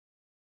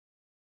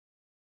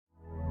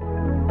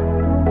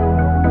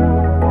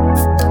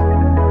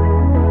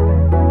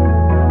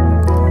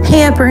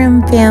Hey, Upper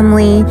Room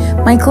family.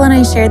 Michael and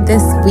I shared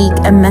this week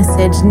a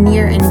message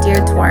near and dear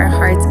to our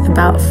hearts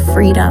about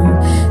freedom,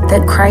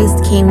 that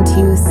Christ came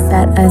to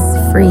set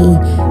us free,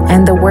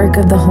 and the work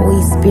of the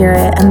Holy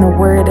Spirit and the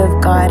Word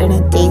of God in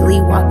a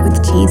daily walk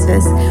with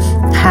Jesus,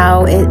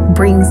 how it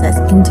brings us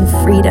into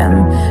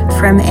freedom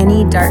from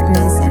any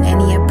darkness and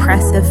any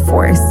oppressive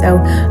force. So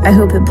I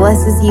hope it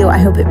blesses you. I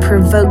hope it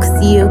provokes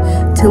you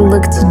to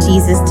look to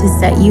Jesus to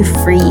set you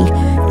free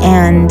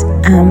and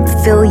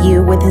fill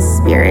you with His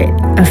Spirit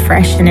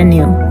afresh and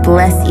anew.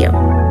 Bless you.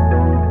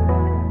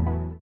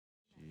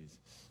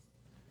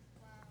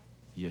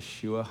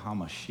 Yeshua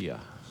HaMashiach.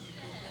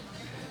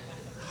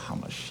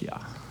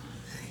 HaMashiach.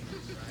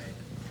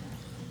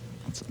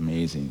 That's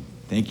amazing.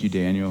 Thank you,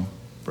 Daniel,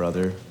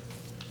 brother.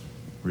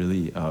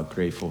 Really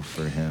grateful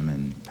for him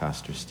and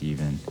Pastor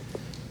Stephen.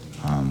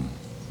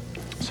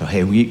 So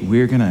hey,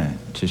 we're gonna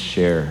just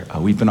share.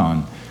 We've been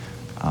on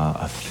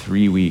a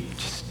 3-week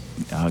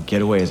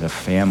getaway as a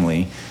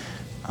family.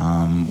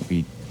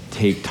 We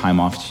take time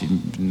off,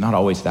 not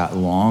always that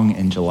long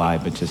in July,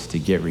 but just to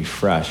get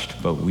refreshed.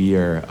 But we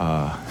are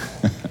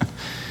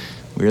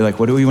like,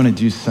 what do we want to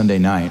do Sunday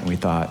night? And we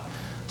thought,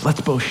 let's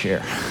both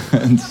share.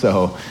 And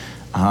so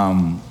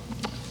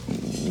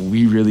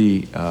we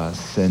really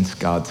sense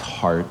God's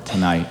heart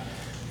tonight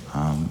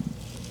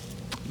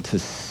to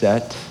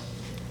set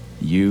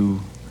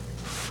you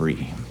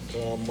free.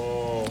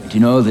 Do you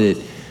know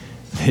that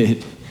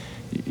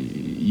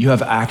you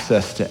have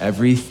access to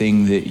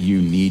everything that you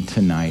need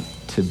tonight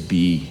to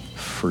be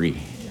free,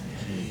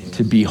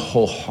 to be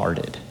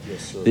wholehearted?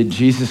 Yes, that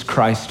Jesus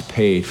Christ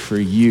paid for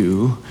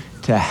you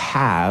to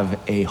have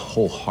a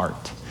whole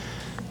heart.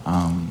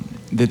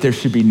 That there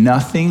should be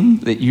nothing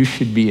that you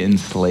should be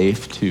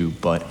enslaved to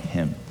but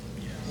Him.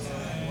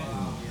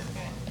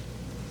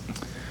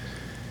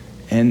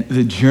 And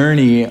the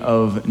journey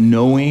of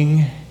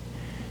knowing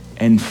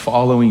and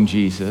following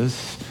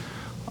Jesus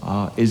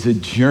is a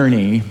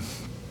journey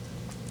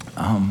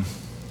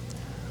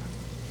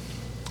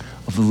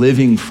of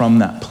living from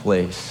that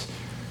place.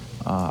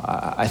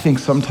 I think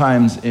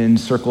sometimes in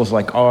circles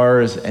like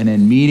ours and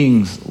in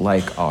meetings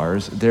like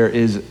ours, there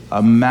is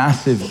a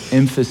massive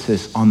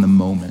emphasis on the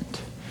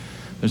moment.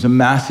 There's a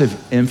massive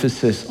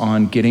emphasis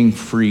on getting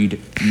freed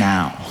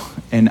now.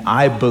 And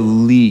I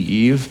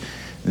believe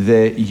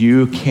that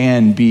you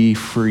can be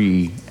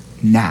free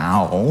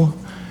now.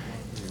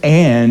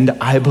 And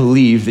I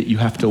believe that you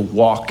have to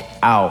walk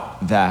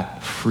out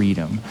that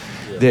freedom.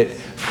 That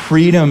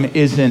freedom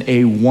isn't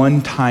a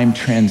one-time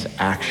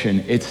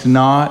transaction. It's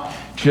not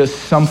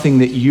just something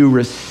that you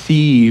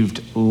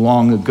received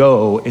long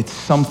ago. It's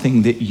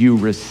something that you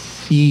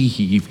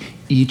receive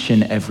each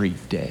and every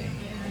day.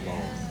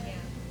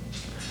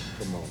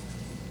 Come on.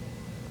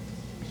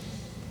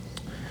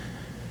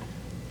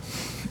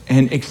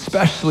 And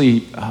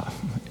especially,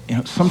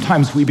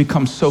 sometimes we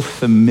become so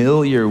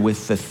familiar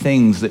with the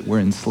things that we're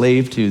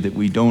enslaved to that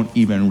we don't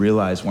even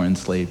realize we're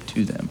enslaved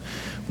to them.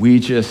 We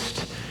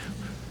just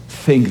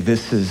think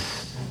this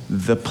is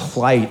the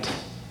plight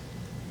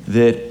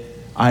that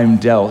I'm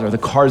dealt, or the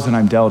cards that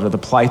I'm dealt, or the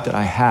plight that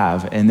I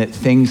have, and that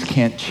things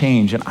can't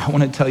change. And I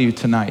want to tell you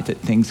tonight that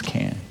things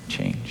can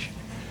change.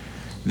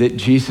 That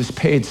Jesus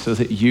paid so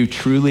that you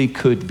truly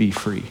could be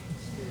free.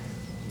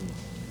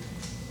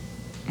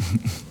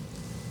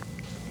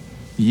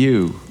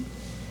 You,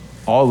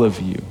 all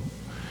of you.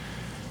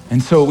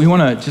 And so we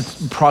want to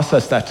just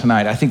process that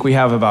tonight. I think we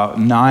have about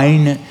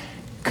nine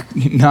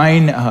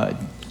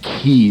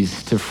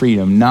keys to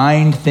freedom,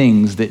 9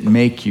 things that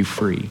make you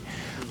free.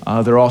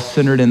 They're all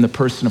centered in the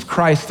person of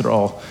Christ. They're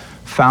all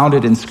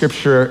founded in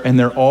Scripture, and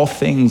they're all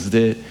things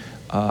that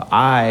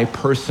I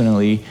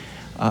personally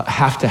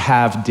have to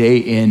have day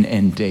in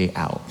and day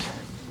out.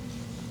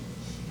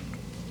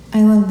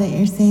 I love that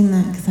you're saying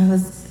that, because I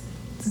was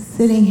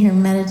sitting here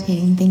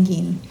meditating,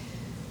 thinking,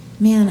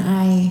 man,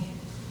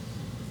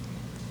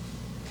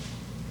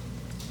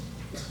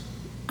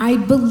 I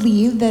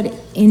believe that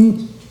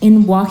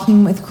in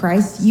walking with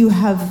Christ, you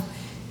have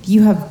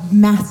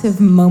massive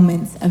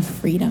moments of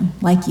freedom,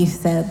 like you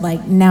said,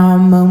 like now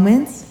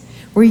moments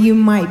where you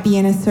might be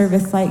in a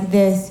service like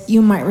this,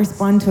 you might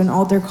respond to an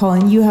altar call,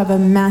 and you have a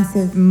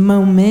massive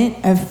moment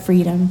of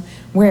freedom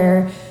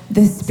where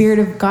the Spirit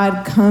of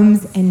God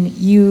comes and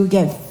you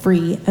get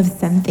free of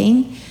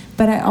something.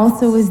 But I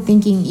also was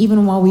thinking,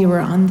 even while we were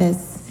on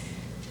this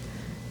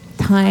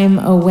time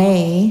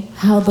away,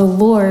 how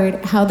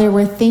there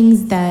were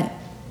things that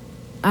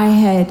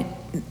I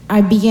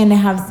began to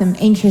have some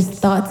anxious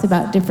thoughts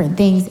about different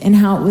things, and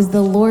how it was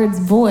the Lord's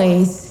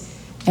voice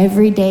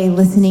every day,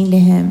 listening to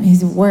Him,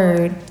 His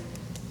Word,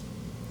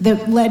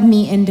 that led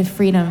me into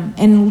freedom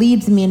and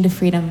leads me into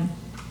freedom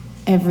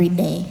every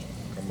day.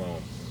 Come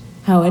on.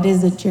 How it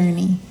is a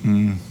journey,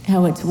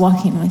 how it's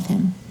walking with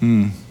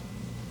Him.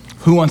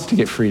 Who wants to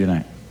get free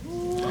tonight?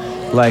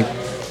 Like,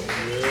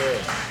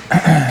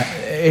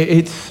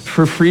 it's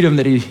for freedom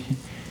that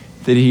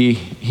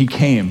he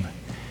came.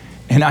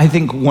 And I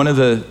think one of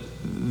the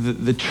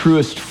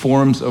truest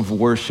forms of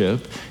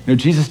worship,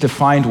 Jesus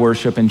defined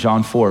worship in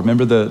John 4.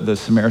 Remember the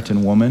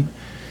Samaritan woman?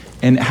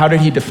 And how did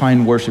he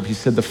define worship? He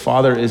said the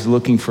Father is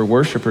looking for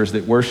worshipers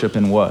that worship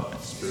in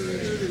what?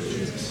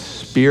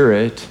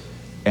 Spirit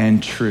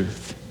and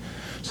truth.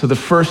 So the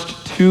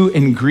first two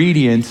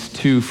ingredients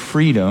to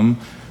freedom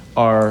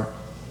are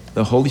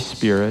the Holy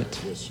Spirit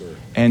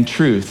and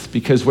truth.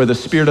 Because where the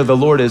Spirit of the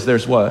Lord is,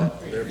 there's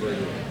what?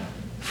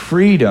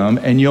 Freedom,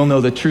 and you'll know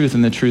the truth,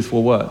 and the truth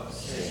will what?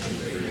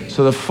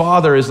 So the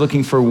Father is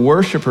looking for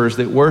worshipers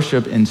that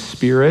worship in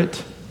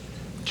spirit,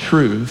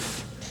 truth.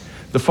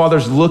 The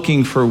Father's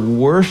looking for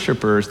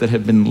worshipers that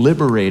have been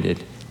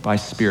liberated by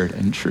spirit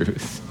and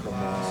truth.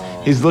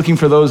 He's looking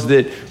for those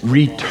that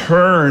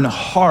return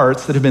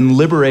hearts that have been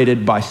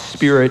liberated by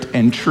spirit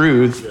and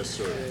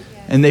truth.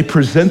 And they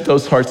present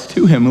those hearts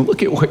to him. And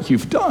look at what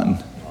you've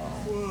done.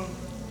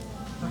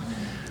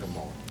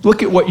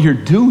 Look at what you're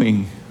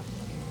doing.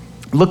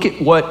 Look at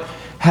what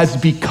has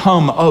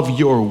become of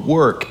your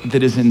work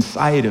that is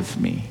inside of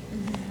me.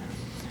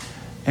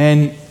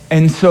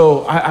 And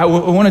so I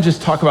want to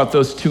just talk about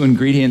those two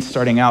ingredients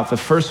starting out. The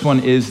first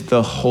one is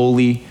the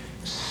Holy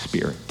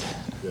Spirit.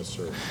 Yes,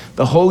 sir.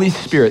 The Holy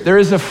Spirit. There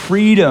is a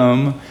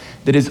freedom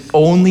that is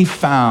only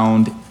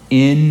found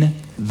in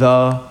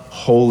the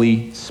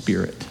Holy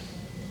Spirit.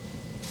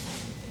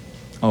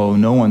 Oh,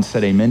 no one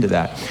said amen to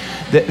that.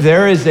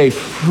 There is a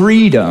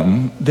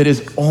freedom that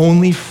is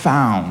only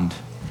found.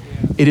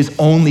 It is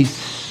only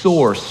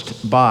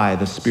sourced by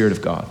the Spirit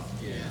of God.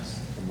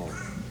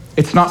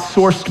 It's not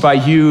sourced by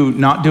you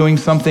not doing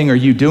something or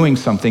you doing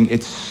something.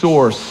 It's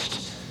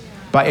sourced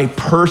by a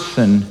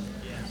person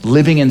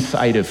living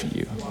inside of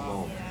you.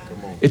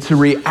 It's a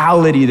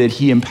reality that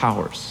he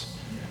empowers.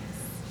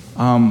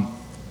 I'll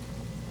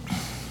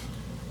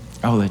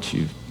let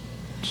you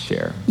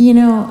share. You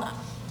know,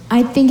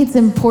 I think it's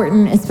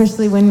important,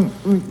 especially when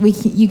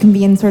you can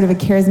be in sort of a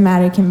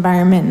charismatic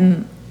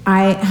environment.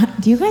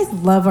 And do you guys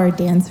love our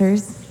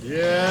dancers?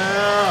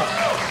 Yeah.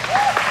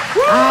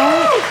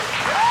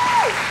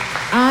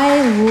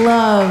 I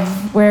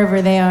love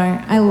wherever they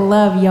are. I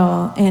love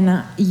y'all,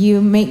 and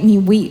you make me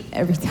weep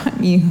every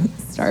time you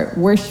start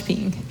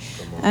worshiping.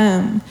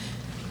 And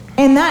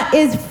that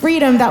is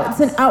freedom. That's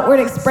an outward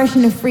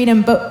expression of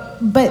freedom.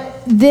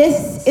 But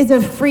this is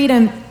a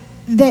freedom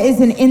that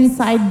is an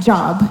inside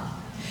job.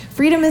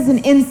 Freedom is an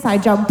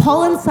inside job.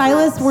 Paul and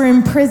Silas were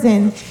in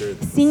prison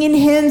singing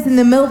hymns in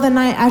the middle of the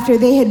night after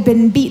they had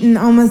been beaten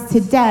almost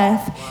to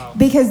death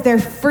because they're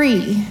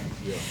free.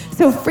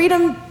 So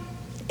freedom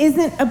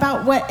isn't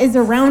about what is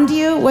around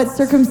you, what's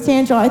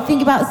circumstantial. I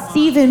think about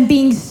Stephen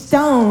being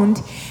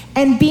stoned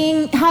and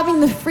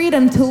having the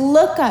freedom to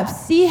look up,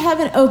 see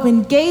heaven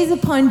open, gaze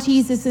upon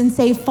Jesus and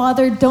say,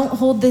 Father, don't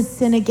hold this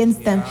sin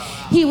against them.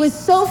 He was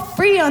so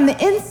free on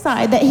the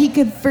inside that he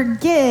could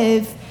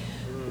forgive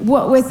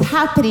what was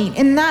happening.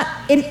 And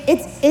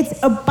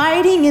it's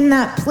abiding in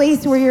that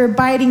place where you're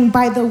abiding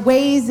by the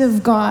ways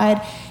of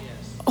God,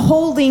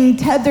 holding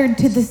tethered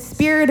to the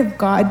Spirit of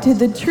God, to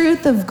the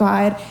truth of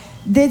God.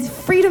 This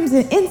freedom's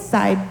an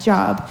inside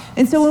job.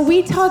 And so when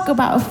we talk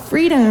about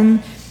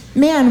freedom,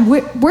 man,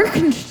 we're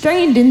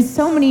constrained in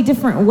so many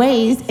different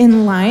ways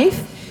in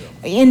life.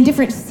 In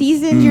different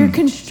seasons, you're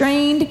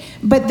constrained,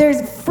 but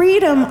there's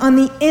freedom on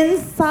the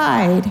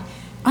inside.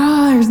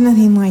 There's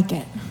nothing like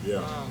it.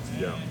 Yeah.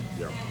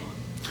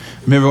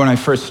 Remember when I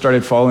first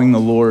started following the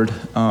Lord,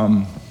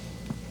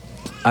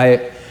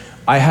 I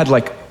had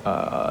like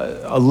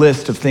a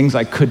list of things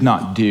I could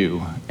not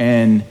do,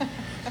 and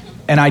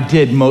I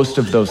did most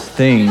of those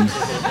things,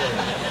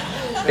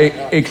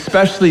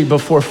 especially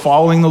before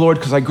following the Lord,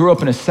 because I grew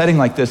up in a setting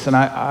like this, and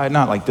I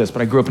not like this,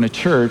 but I grew up in a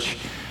church,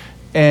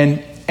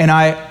 and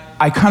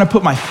I kind of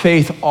put my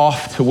faith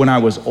off to when I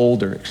was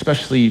older,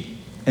 especially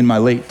in my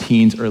late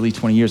teens, early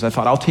 20 years. I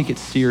thought, I'll take it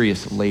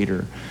serious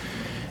later.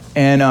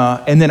 And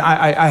then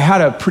I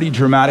had a pretty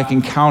dramatic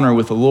encounter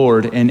with the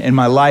Lord, and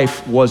my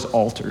life was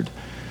altered.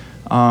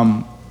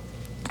 And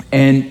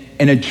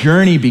a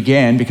journey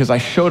began because I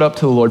showed up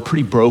to the Lord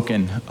pretty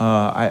broken.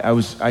 I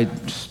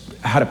just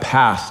had a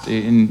past,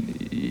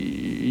 and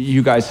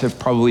you guys have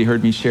probably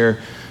heard me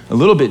share a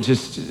little bit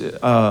just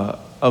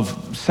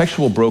of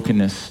sexual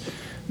brokenness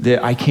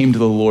that I came to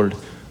the Lord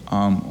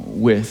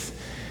with.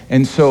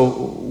 And so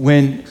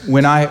when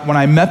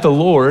I met the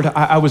Lord,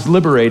 I was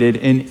liberated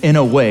in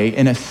a way,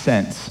 in a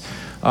sense.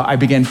 I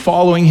began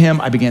following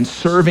him. I began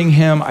serving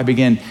him. I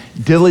began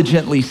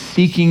diligently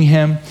seeking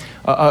him.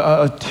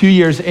 2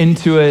 years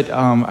into it,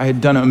 I had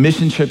done a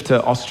mission trip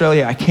to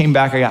Australia. I came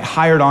back. I got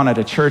hired on at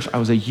a church. I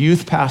was a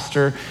youth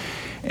pastor.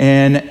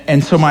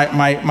 And so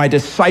my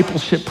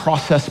discipleship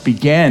process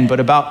began.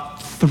 But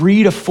about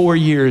 3 to 4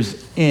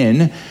 years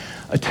in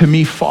to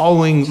me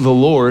following the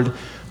Lord,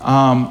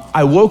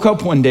 I woke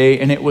up one day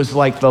and it was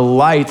like the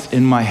lights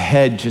in my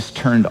head just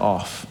turned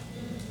off.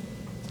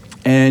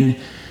 And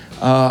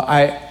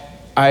I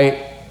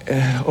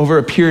over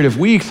a period of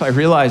weeks, I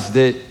realized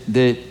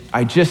that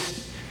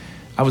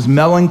I was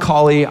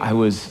melancholy, I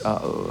was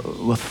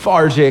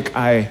lethargic,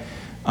 I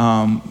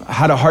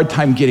had a hard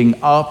time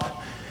getting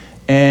up,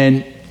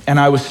 and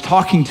I was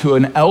talking to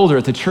an elder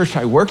at the church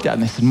I worked at,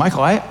 and they said,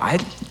 Michael,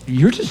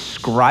 you're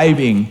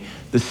describing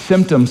the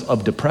symptoms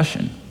of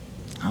depression.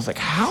 I was like,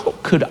 how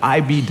could I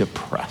be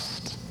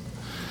depressed?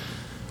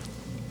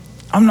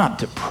 I'm not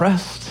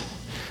depressed.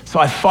 So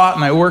I fought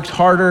and I worked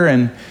harder,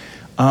 and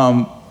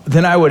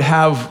then I would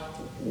have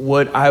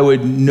what I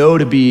would know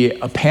to be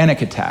a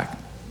panic attack,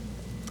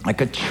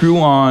 like a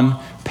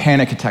true-on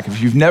panic attack.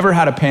 If you've never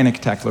had a panic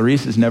attack,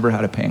 Larissa has never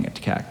had a panic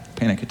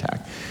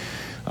attack.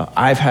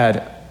 I've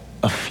had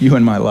a few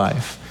in my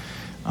life.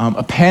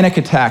 A panic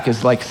attack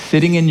is like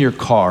sitting in your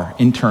car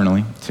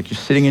internally. It's like you're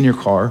sitting in your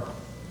car.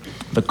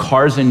 The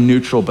car's in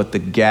neutral, but the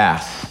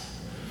gas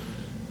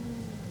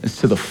is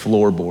to the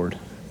floorboard.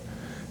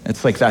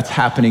 It's like that's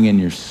happening in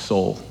your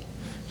soul.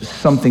 Just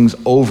something's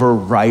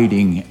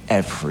overriding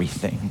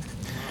everything.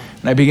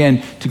 And I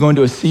began to go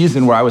into a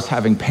season where I was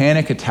having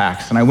panic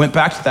attacks. And I went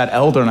back to that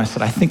elder and I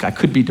said, I think I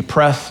could be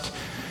depressed.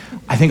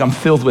 I think I'm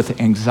filled with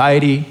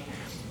anxiety.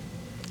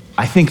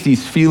 I think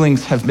these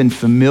feelings have been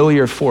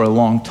familiar for a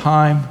long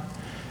time.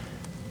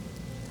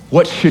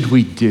 What should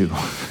we do?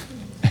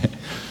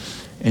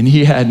 And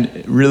he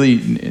had really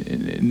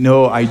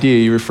no idea.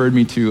 He referred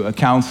me to a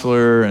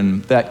counselor,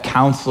 and that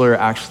counselor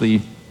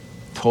actually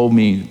told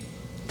me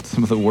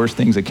some of the worst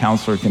things a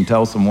counselor can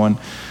tell someone.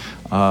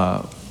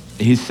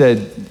 He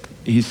said,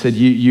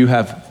 you're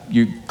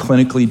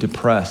clinically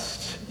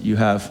depressed. You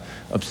have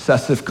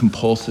obsessive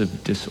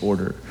compulsive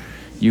disorder.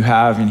 You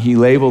have, and he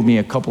labeled me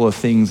a couple of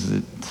things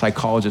that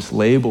psychologists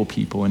label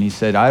people, and he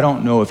said, I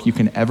don't know if you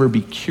can ever be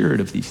cured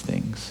of these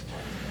things,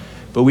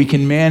 but we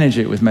can manage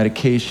it with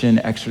medication,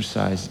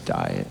 exercise,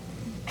 diet.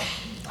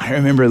 I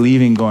remember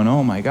leaving going,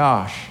 oh my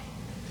gosh,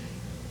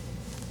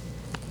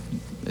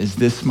 is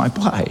this my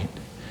plight?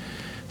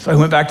 So I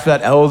went back to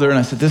that elder and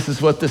I said, this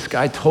is what this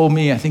guy told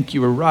me. I think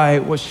you were right.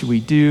 What should we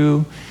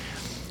do?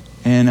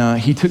 And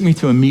he took me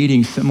to a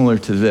meeting similar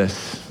to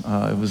this.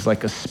 It was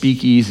like a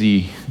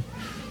speakeasy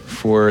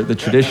for the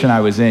tradition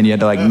I was in. You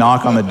had to like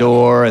knock on the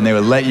door and they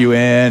would let you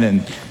in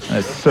and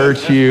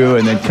search you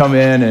and then come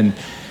in. And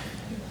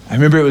I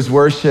remember it was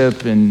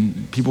worship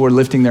and people were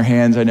lifting their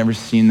hands. I'd never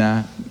seen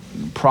that.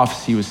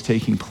 Prophecy was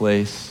taking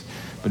place.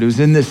 But it was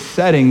in this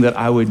setting that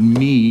I would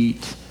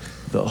meet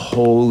the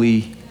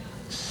Holy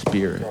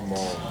Spirit. Come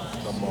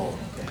on.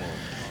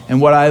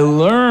 And what I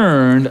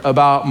learned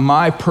about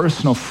my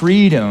personal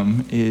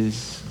freedom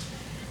is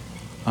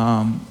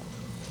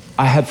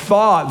I had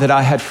thought that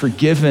I had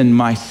forgiven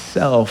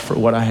myself for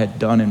what I had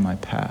done in my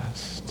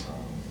past.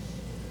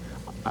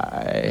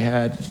 I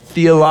had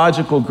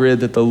theological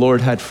grid that the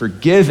Lord had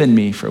forgiven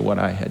me for what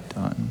I had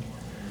done.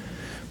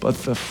 But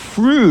the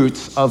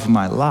fruits of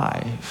my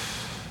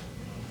life,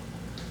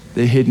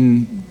 the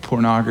hidden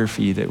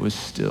pornography that was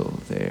still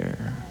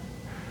there,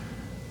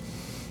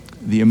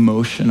 the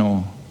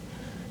emotional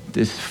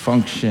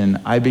dysfunction,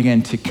 I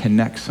began to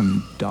connect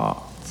some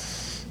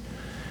dots.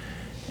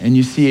 And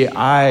you see,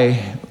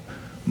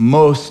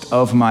 most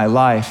of my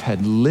life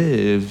had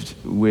lived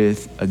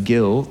with a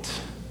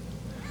guilt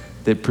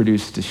that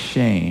produced a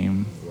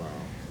shame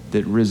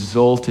that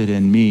resulted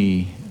in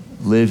me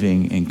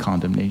living in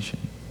condemnation.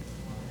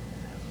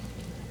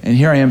 And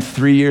here I am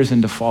 3 years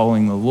into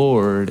following the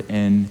Lord,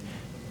 and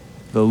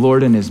the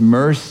Lord in his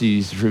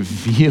mercies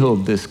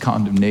revealed this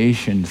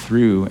condemnation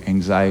through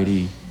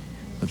anxiety,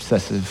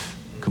 obsessive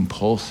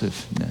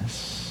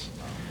compulsiveness.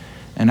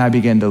 And I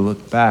began to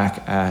look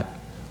back at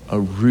a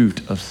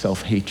root of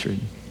self-hatred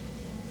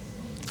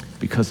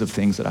because of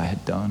things that I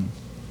had done.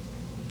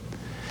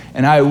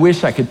 And I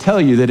wish I could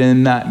tell you that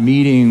in that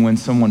meeting when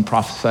someone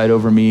prophesied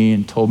over me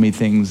and told me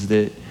things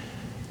that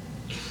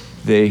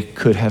they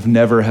could have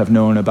never have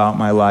known about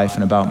my life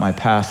and about my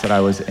past, that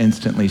I was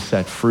instantly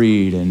set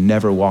free and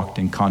never walked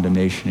in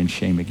condemnation and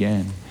shame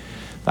again.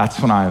 That's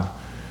when I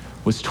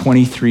was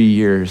 23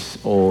 years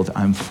old.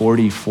 I'm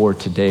 44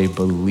 today,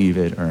 believe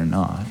it or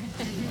not.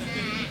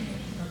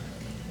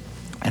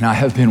 And I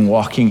have been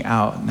walking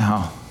out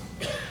now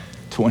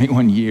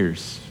 21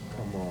 years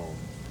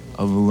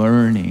of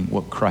learning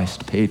what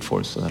Christ paid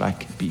for so that I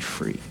could be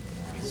free.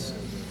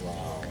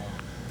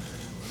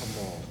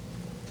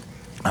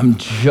 I'm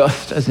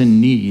just as in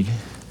need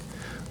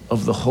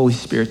of the Holy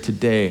Spirit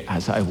today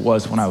as I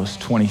was when I was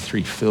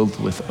 23, filled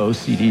with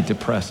OCD,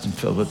 depressed, and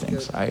filled with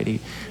anxiety.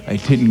 I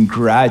didn't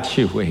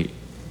graduate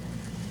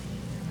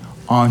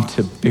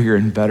onto bigger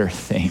and better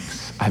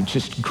things. I've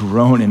just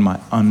grown in my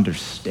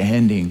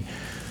understanding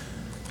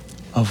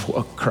of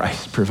what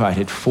Christ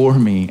provided for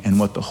me and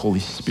what the Holy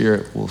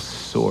Spirit will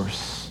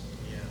source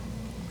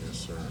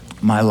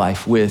my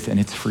life with, and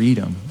it's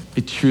freedom.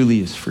 It truly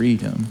is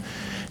freedom.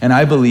 And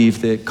I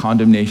believe that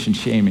condemnation,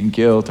 shame, and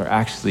guilt are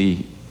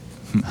actually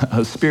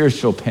a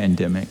spiritual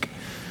pandemic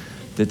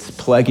that's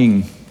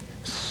plaguing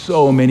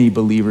so many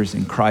believers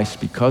in Christ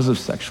because of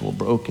sexual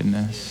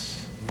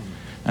brokenness.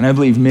 And I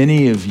believe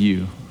many of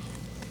you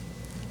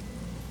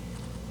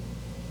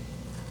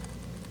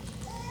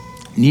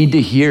need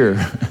to hear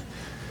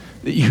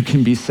that you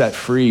can be set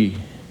free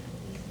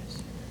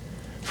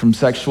from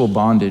sexual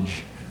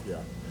bondage.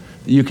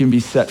 That you can be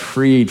set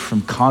freed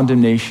from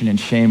condemnation and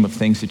shame of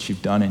things that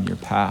you've done in your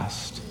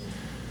past.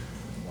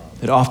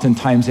 That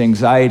oftentimes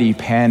anxiety,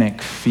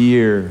 panic,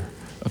 fear,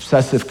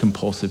 obsessive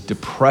compulsive,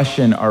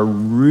 depression are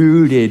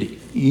rooted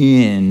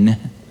in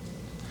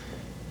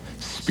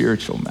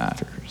spiritual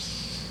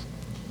matters.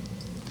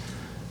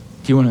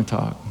 Do you want to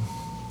talk?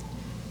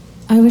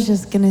 I was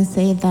just going to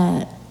say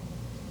that,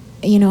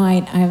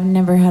 I've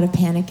never had a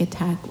panic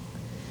attack,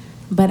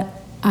 but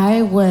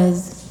I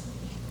was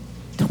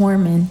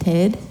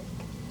tormented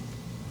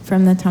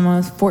from the time I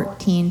was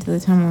 14 to the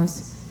time I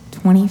was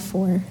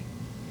 24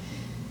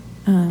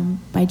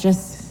 by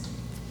just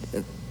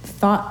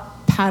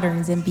thought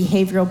patterns and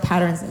behavioral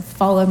patterns that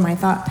followed my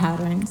thought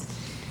patterns.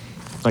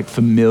 Like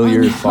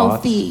familiar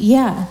thoughts?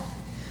 Yeah.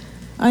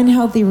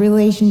 Unhealthy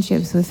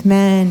relationships with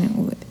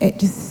men, it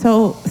just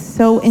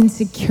so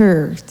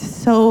insecure,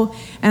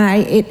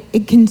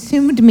 it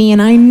consumed me,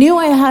 and I knew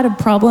I had a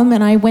problem,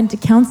 and I went to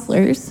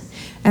counselors,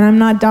 and I'm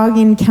not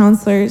dogging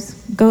counselors,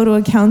 go to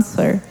a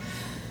counselor,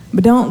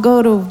 but don't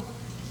go to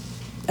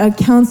a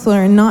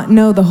counselor and not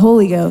know the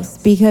Holy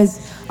Ghost, because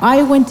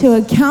I went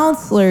to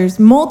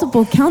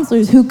multiple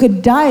counselors who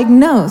could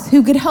diagnose,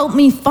 who could help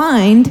me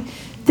find,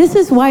 this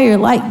is why you're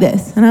like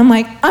this, and I'm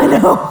like,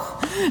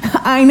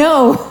 I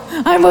know.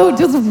 I'm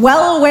just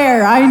well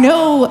aware. I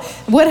know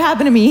what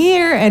happened to me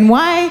here and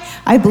why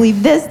I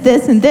believe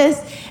this, and this.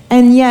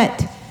 And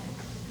yet,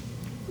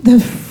 the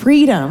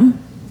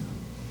freedom,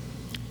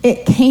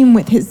 it came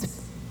with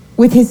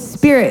his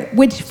spirit,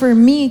 which for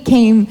me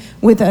came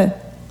with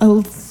a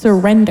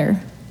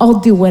surrender. I'll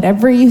do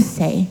whatever you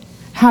say,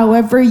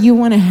 however you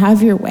want to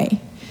have your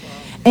way.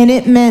 And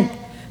it meant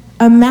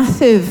a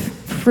massive,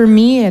 for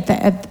me at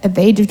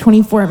the age of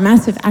 24, a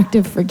massive act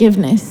of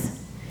forgiveness.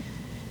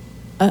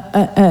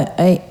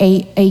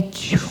 A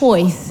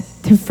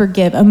choice to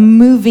forgive, a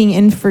moving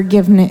in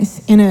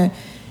forgiveness in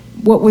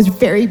what was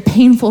very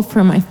painful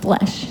for my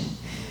flesh.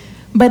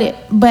 But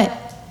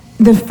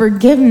the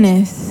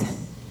forgiveness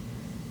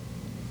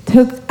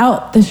took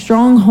out the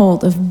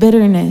stronghold of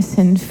bitterness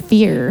and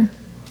fear.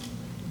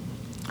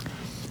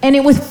 And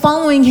it was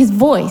following his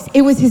voice.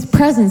 It was his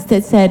presence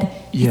that said,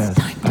 it's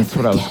time to that's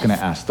forgive. What I was going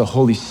to ask. The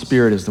Holy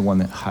Spirit is the one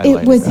that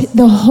highlighted It was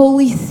the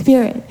Holy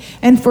Spirit.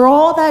 And for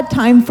all that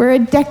time, for a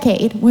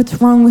decade,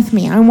 what's wrong with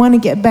me? I want to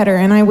get better.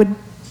 And I would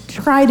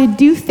try to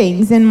do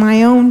things in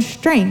my own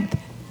strength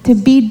to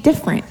be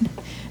different.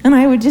 And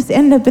I would just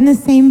end up in the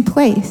same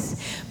place.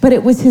 But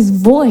it was his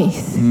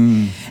voice.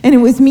 And it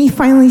was me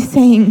finally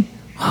saying,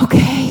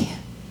 okay,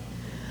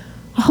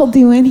 I'll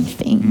do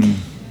anything.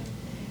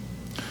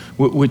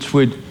 Which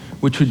would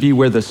be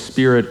where the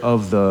Spirit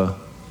of the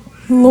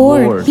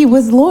Lord. He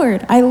was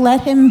Lord. I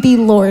let him be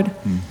Lord.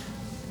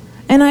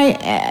 And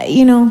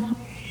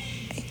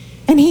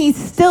and he's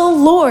still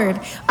Lord.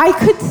 I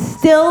could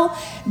still,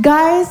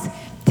 guys,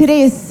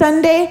 today is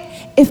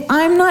Sunday. If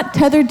I'm not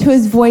tethered to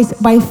his voice,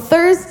 by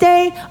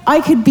Thursday,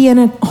 I could be in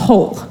a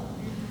hole.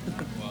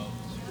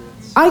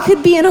 I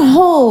could be in a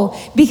hole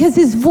because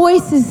his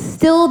voice is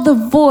still the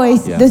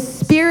voice, the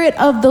Spirit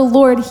of the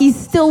Lord. He's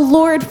still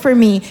Lord for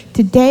me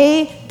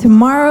today,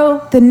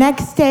 tomorrow, the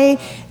next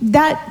day.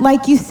 That,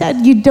 like you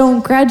said, you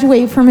don't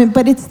graduate from it,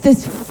 but it's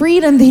this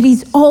freedom that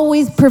he's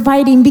always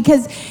providing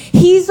because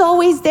he's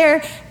always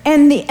there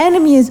and the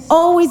enemy is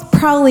always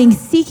prowling,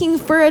 seeking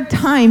for a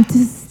time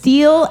to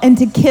steal and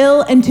to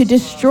kill and to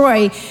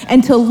destroy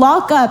and to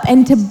lock up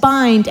and to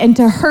bind and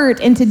to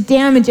hurt and to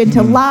damage and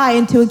to lie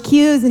and to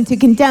accuse and to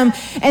condemn.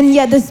 And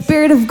yet the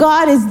Spirit of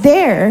God is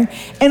there.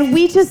 And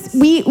we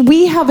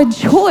have a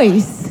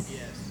choice.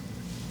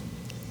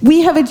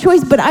 We have a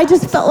choice, but I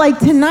just felt like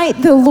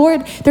tonight the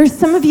Lord, there's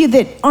some of you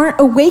that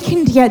aren't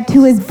awakened yet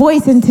to his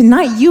voice, and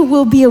tonight you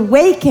will be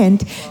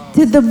awakened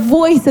to the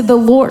voice of the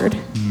Lord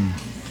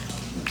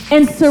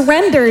and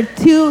surrender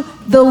to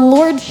the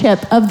lordship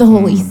of the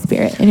Holy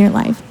Spirit in your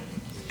life.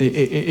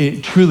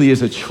 It truly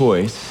is a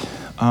choice.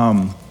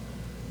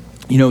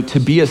 To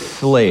be a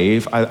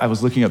slave, I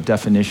was looking up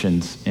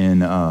definitions in,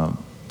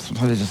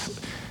 sometimes just,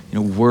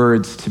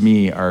 words to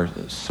me are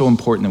so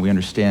important that we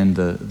understand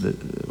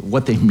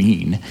what they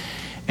mean.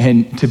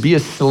 And to be a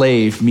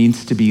slave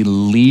means to be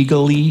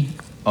legally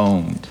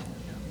owned.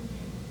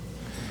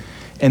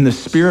 And the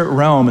spirit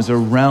realm is a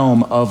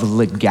realm of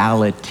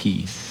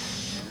legalities.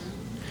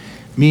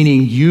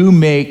 Meaning you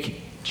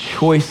make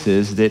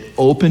choices that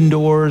open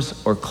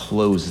doors or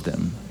close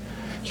them.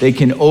 They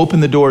can open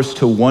the doors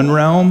to one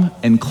realm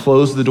and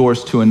close the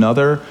doors to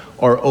another,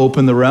 or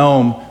open the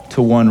realm to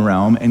one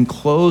realm and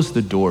close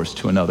the doors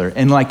to another.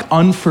 And like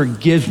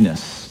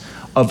unforgiveness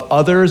of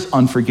others,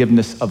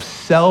 unforgiveness of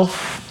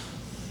self,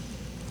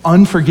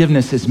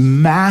 unforgiveness is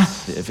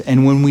massive.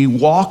 And when we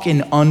walk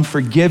in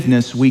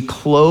unforgiveness, we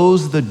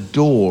close the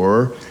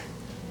door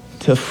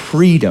to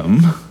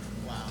freedom.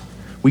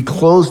 We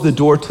close the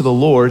door to the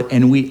Lord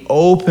and we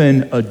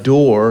open a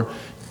door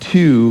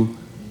to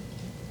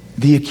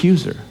the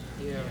accuser.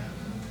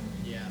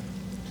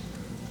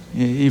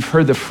 You've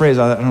heard the phrase,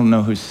 I don't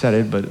know who said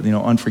it, but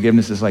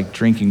unforgiveness is like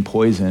drinking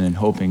poison and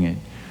hoping it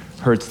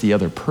hurts the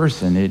other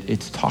person.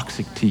 It's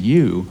toxic to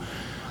you.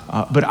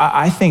 But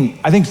I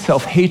think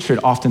self-hatred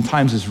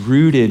oftentimes is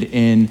rooted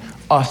in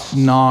us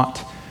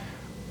not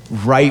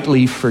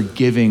rightly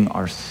forgiving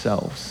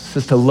ourselves. It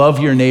says to love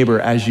your neighbor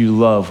as you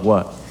love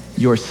what?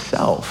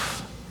 Yourself.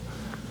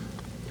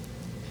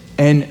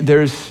 And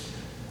there's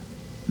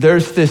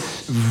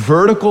this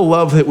vertical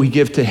love that we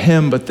give to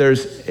him, but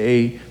there's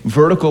a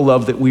vertical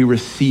love that we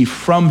receive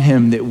from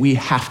him that we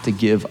have to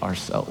give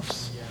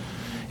ourselves,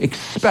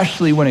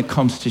 especially when it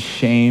comes to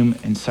shame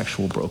and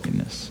sexual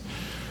brokenness.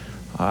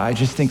 I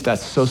just think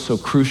that's so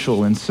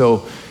crucial. And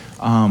so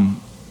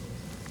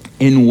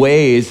in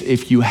ways,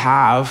 if you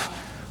have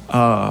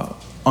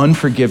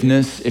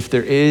unforgiveness, if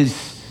there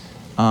is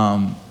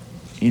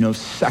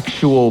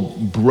sexual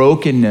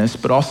brokenness,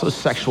 but also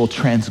sexual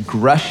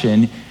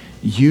transgression,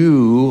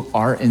 you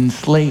are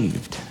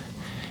enslaved.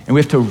 And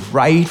we have to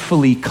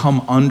rightfully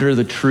come under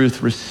the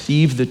truth,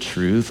 receive the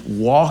truth,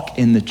 walk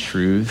in the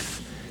truth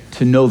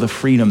to know the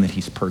freedom that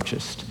he's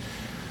purchased.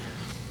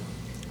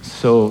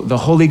 So the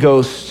Holy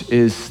Ghost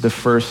is the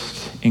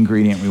first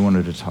ingredient we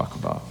wanted to talk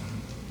about.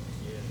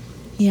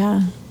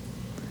 Yeah.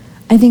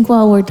 I think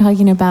while we're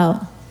talking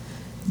about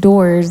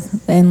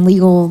doors and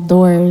legal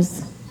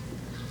doors,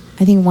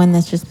 I think one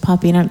that's just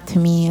popping up to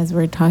me as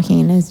we're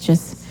talking is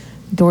just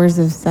doors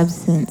of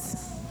substance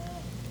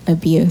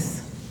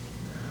abuse.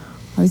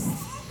 I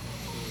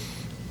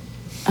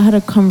had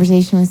a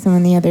conversation with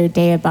someone the other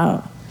day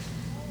about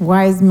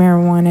why is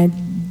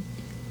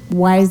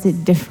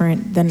it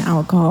different than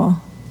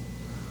alcohol?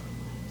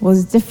 Well,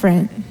 it's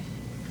different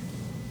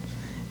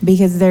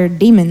because there are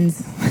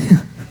demons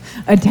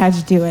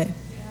attached to it.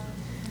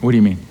 What do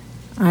you mean?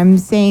 I'm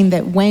saying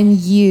that when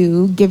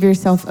you give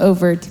yourself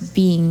over to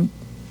being,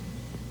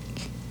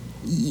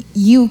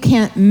 you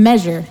can't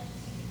measure.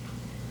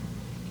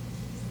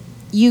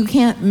 You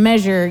can't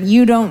measure.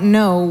 You don't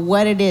know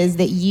what it is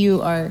that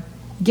you are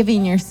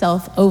giving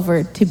yourself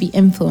over to be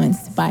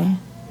influenced by.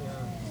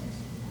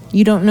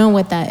 You don't know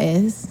what that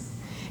is.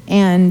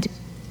 And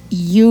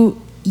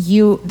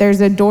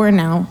there's a door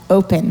now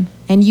open,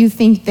 and you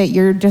think that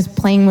you're just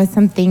playing with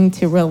something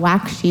to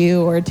relax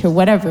you or to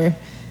whatever,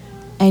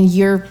 and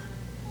you're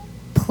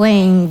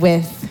playing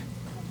with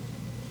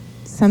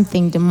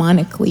something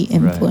demonically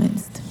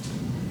influenced. Right.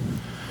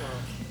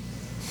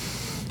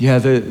 Yeah,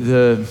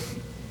 the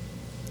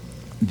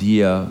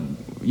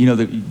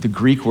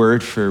Greek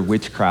word for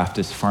witchcraft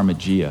is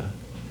pharmagia.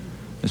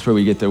 That's where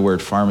we get the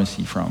word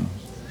pharmacy from.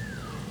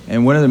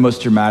 And one of the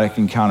most dramatic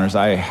encounters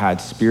I had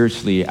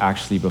spiritually,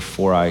 actually,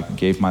 before I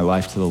gave my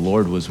life to the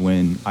Lord was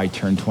when I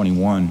turned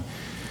 21.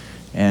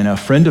 And a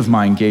friend of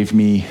mine gave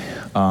me,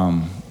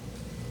 good.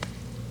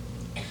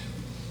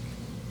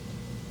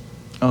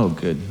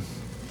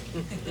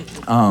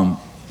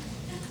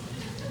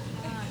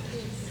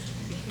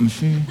 Is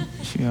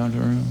she out of the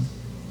room?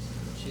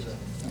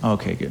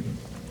 Okay, good.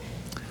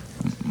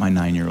 My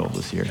 9-year-old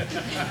was here.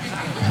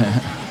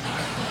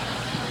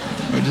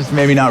 We're just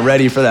maybe not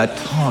ready for that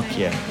talk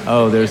yet.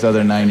 Oh, there's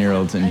other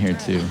 9-year-olds in here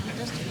too.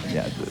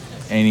 Yeah.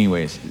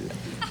 Anyways,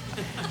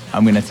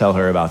 I'm gonna tell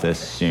her about this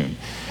soon.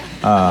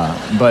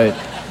 But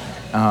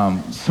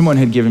someone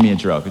had given me a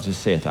drug. Let's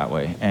just say it that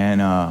way,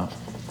 and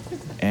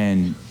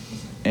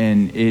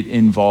it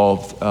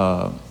involved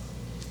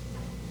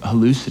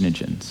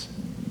hallucinogens.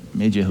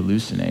 Made you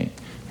hallucinate.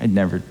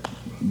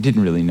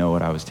 Didn't really know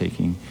what I was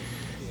taking,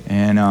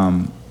 and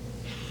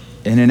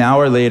an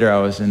hour later, I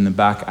was in the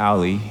back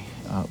alley.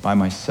 By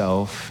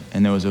myself,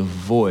 and there was a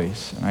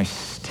voice, and I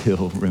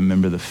still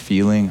remember the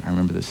feeling. I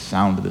remember the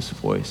sound of this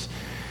voice,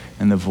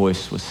 and the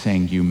voice was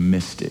saying, "You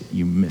missed it,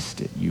 you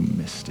missed it, you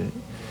missed it."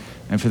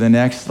 And for the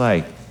next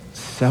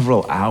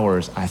several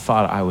hours, I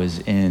thought I was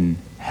in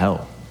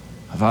hell.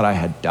 I thought I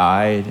had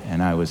died,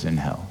 and I was in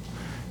hell,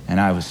 and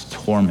I was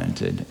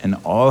tormented, and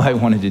all I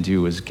wanted to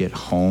do was get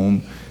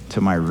home to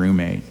my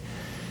roommate.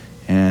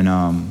 And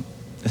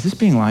is this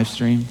being live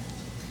streamed?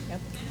 Yep.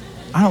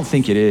 I don't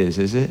think it is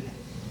it?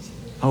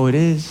 Oh, it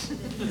is?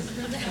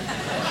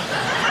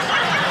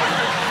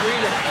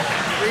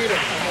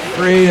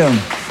 Freedom.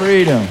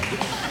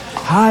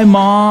 Hi,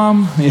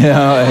 Mom.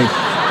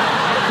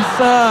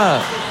 What's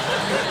up?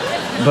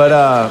 But,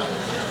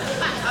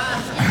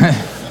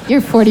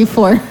 You're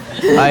 44.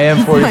 I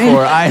am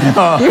 44. I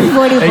know. You're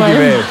 44. Thank you,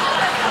 babe.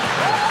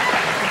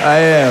 I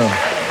am.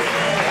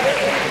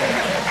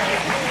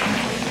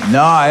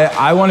 No,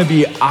 I want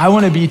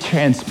to be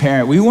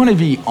transparent. We want to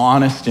be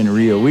honest and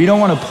real. We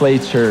don't want to play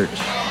church.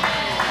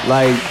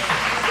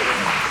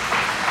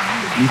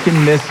 You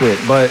can miss it,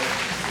 but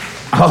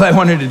all I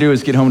wanted to do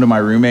was get home to my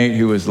roommate,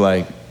 who was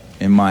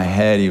in my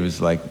head, he was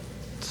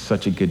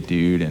such a good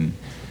dude, and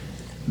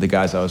the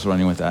guys I was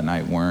running with that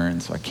night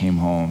weren't, so I came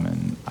home,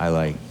 and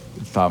I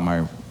thought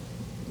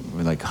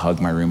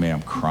hugged my roommate,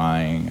 I'm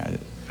crying. I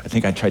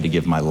think I tried to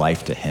give my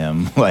life to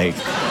him,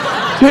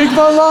 take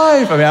my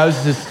life. I mean, I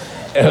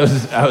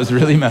was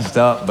really messed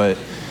up, but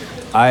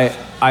I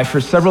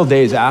for several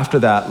days after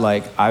that,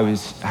 I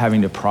was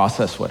having to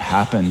process what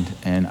happened,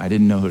 and I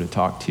didn't know who to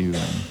talk to.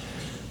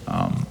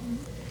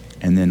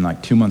 And then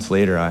 2 months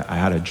later, I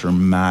had a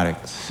dramatic,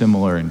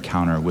 similar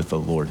encounter with the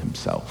Lord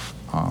himself.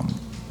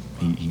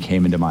 He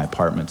came into my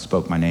apartment,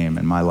 spoke my name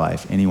and my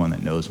life. Anyone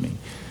that knows me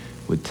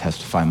would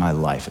testify my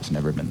life has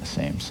never been the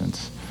same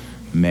since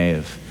May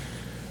of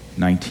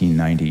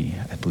 1990.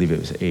 I believe it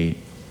was 8.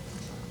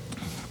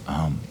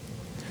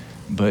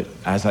 But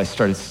as I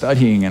started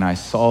studying and I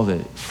saw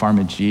that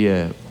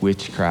pharmagia,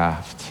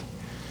 witchcraft,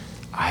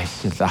 I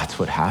said, that's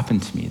what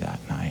happened to me that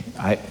night.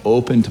 I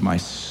opened my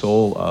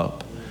soul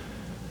up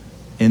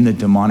in the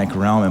demonic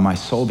realm, and my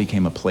soul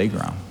became a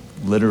playground,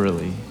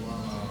 literally.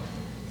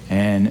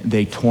 And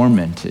they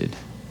tormented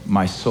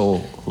my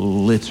soul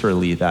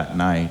literally that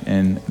night.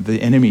 And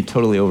the enemy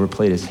totally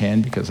overplayed his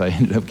hand because I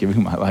ended up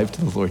giving my life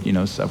to the Lord,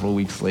 several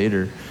weeks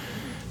later,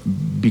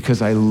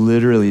 because I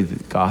literally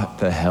got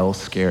the hell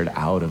scared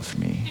out of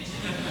me.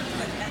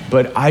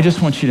 But I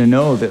just want you to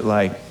know that,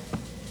 like,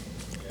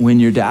 when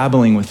you're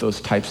dabbling with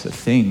those types of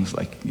things,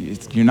 like,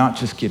 you're not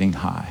just getting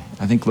high.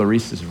 I think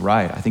Larissa's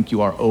right. I think you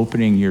are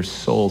opening your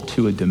soul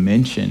to a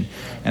dimension.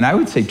 And I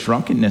would say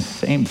drunkenness,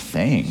 same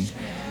thing.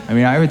 I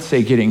mean, I would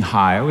say getting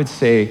high. I would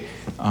say,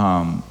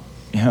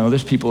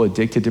 there's people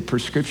addicted to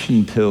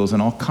prescription pills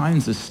and all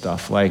kinds of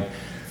stuff. Like,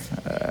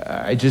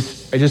 I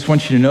just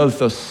want you to know that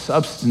those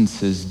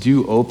substances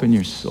do open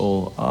your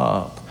soul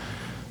up.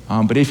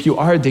 But if you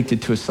are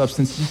addicted to a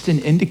substance, it's just an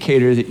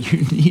indicator that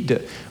you need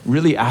to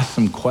really ask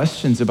some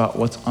questions about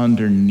what's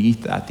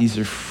underneath that. These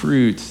are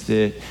fruits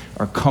that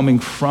are coming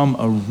from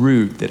a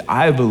root that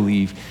I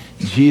believe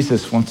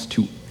Jesus wants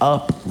to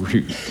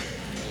uproot.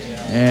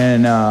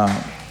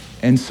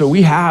 And so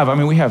we have,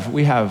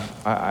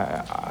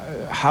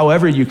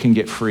 however you can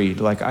get freed.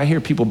 Like, I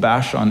hear people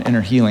bash on inner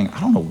healing. I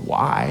don't know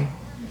why.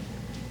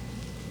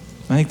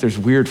 I think there's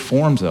weird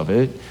forms of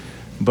it,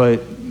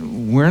 but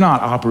we're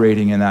not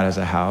operating in that as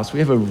a house. We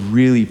have a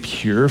really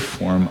pure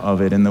form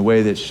of it in the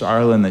way that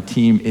Charla and the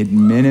team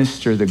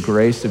administer the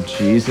grace of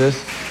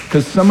Jesus.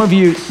 Because some of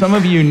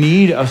you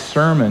need a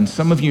sermon.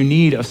 Some of you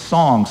need a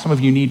song. Some of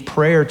you need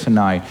prayer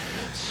tonight.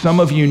 Some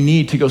of you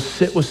need to go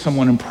sit with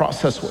someone and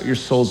process what your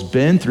soul's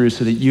been through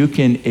so that you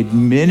can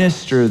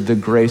administer the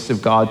grace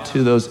of God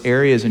to those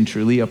areas and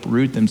truly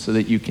uproot them so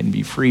that you can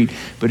be freed.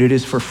 But it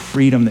is for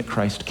freedom that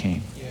Christ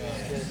came.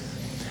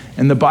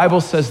 And the Bible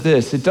says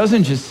this, it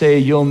doesn't just say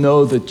you'll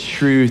know the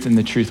truth and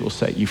the truth will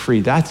set you free.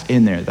 That's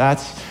in there.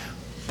 That's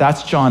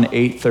John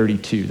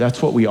 8:32.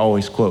 That's what we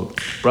always quote.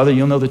 Brother,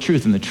 you'll know the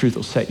truth and the truth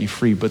will set you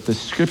free. But the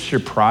scripture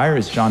prior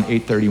is John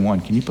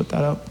 8:31. Can you put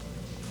that up?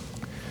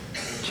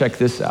 Check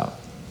this out.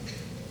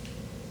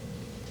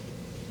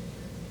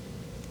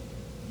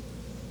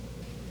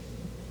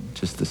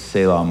 Just the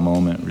Selah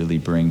moment really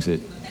brings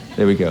it.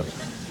 There we go.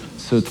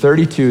 So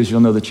 32 is you'll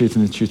know the truth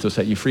and the truth will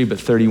set you free. But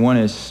 31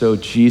 is, so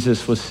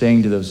Jesus was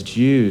saying to those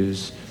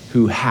Jews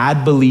who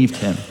had believed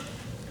him,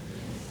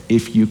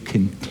 if you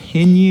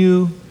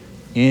continue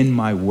in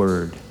my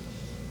word,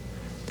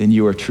 then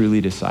you are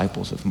truly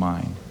disciples of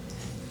mine,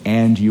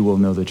 and you will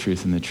know the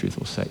truth and the truth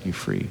will set you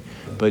free.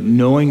 But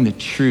knowing the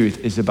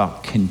truth is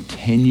about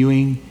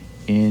continuing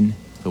in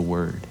the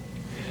word.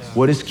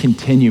 What does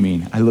continue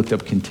mean? I looked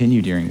up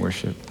continue during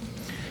worship.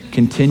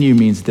 Continue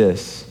means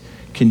this.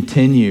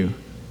 Continue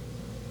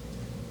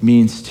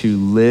means to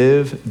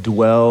live,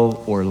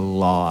 dwell, or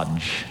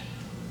lodge.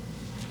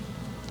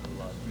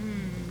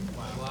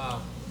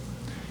 Wow.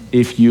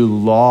 If you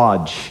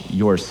lodge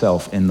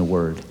yourself in the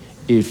word,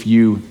 if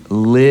you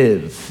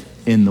live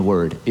in the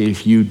word,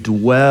 if you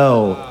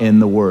dwell in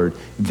the word,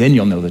 then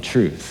you'll know the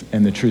truth,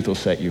 and the truth will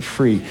set you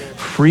free.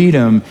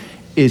 Freedom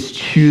is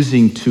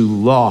choosing to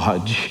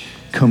lodge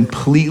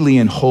completely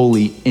and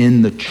wholly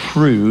in the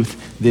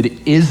truth that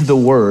is the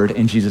word,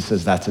 and Jesus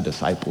says that's a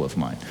disciple of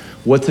mine.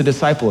 What's a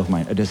disciple of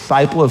mine? A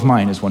disciple of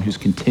mine is one who's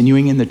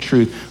continuing in the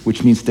truth,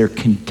 which means they're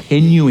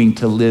continuing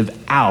to live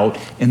out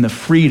in the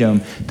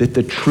freedom that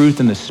the truth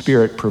and the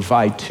Spirit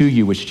provide to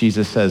you, which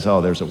Jesus says,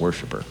 oh, there's a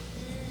worshiper.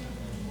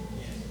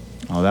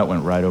 Oh, that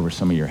went right over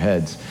some of your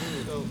heads.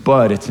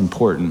 But it's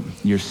important.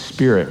 Your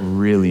spirit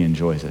really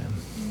enjoys it.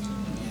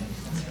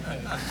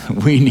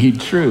 We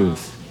need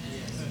truth.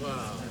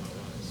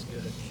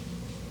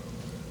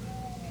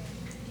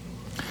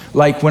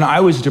 Like when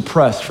I was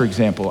depressed, for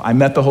example, I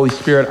met the Holy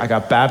Spirit, I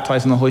got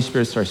baptized in the Holy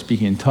Spirit, started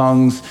speaking in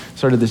tongues,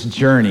 started this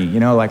journey,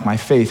 like my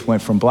faith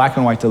went from black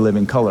and white to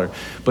living color.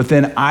 But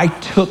then I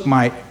took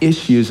my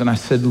issues and I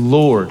said,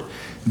 Lord,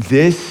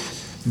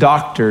 this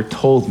doctor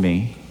told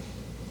me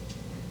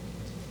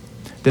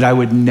that I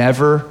would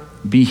never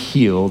be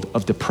healed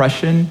of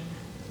depression,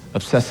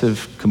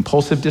 obsessive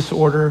compulsive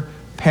disorder,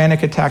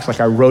 panic attacks. Like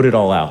I wrote it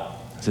all out.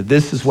 I said,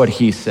 this is what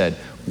he said.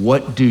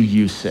 What do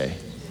you say?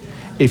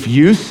 If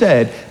you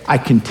said, I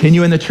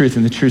continue in the truth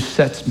and the truth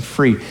sets me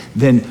free,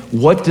 then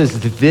what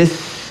does this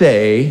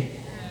say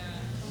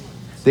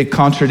that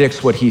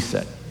contradicts what he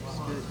said?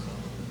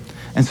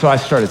 And so I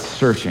started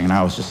searching and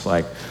I was just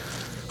like,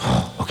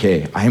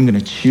 okay, I am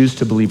gonna choose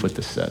to believe what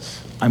this says.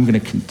 I'm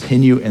gonna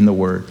continue in the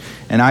word.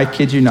 And I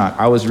kid you not,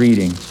 I was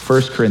reading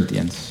 1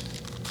 Corinthians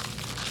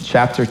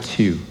chapter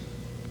 2,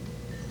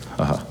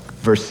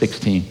 verse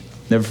 16.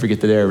 Never forget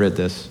the day I read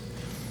this.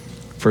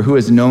 For who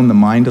has known the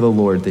mind of the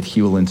Lord that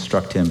he will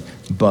instruct him?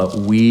 But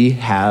we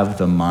have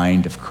the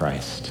mind of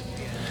Christ.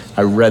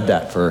 I read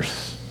that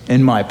verse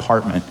in my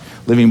apartment,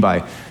 living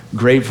by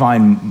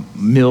Grapevine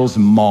Mills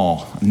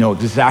Mall. I know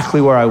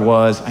exactly where I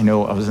was. I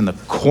know I was in the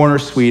corner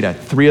suite. I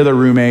had 3 other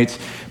roommates.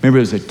 Remember,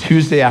 it was a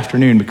Tuesday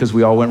afternoon because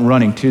we all went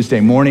running Tuesday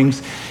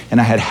mornings, and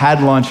I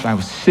had lunch, and I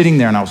was sitting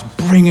there, and I was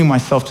bringing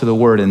myself to the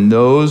Word, and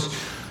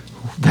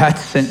that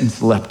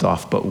sentence leapt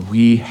off, but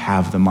we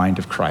have the mind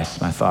of Christ.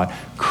 And I thought,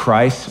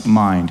 Christ's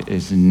mind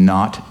is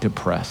not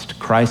depressed.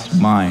 Christ's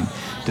mind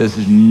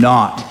does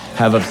not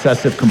have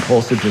obsessive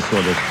compulsive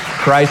disorders.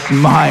 Christ's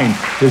mind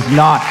does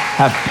not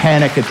have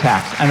panic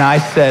attacks. And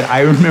I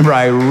remember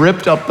I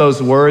ripped up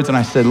those words and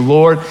I said,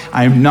 Lord,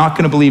 I am not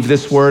going to believe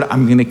this word.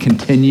 I'm going to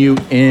continue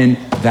in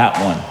that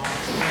one.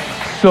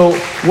 So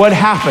what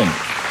happened?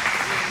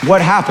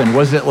 What happened?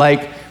 Was it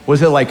like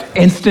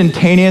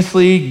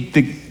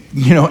instantaneously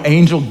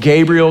Angel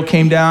Gabriel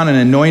came down and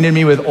anointed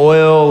me with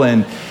oil,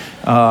 and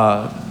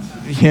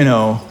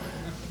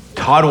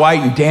Todd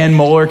White and Dan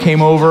Moeller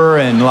came over,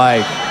 and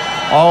like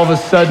all of a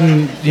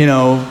sudden,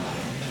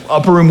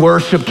 upper room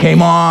worship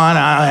came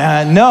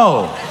on?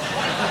 No,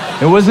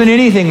 it wasn't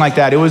anything like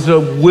that. It was a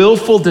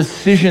willful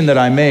decision that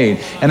I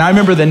made. And I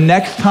remember the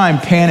next time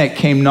panic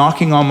came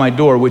knocking on my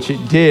door, which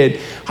it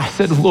did, I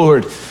said,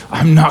 Lord,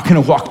 I'm not going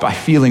to walk by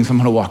feelings. I'm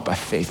going to walk by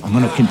faith. I'm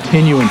going to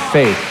continue in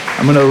faith.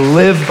 I'm going to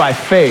live by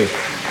faith.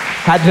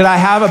 Did I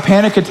have a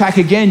panic attack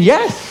again?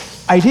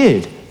 Yes, I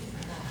did.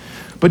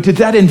 But did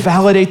that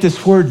invalidate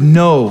this word?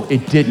 No,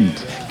 it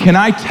didn't. Can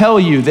I tell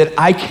you that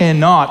I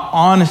cannot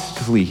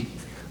honestly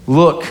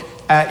look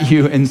at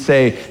you and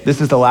say,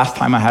 this is the last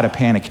time I had a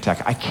panic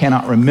attack? I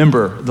cannot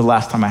remember the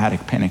last time I had a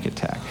panic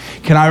attack.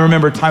 Can I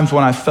remember times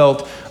when I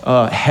felt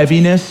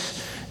heaviness,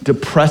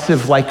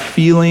 depressive-like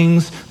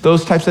feelings,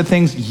 those types of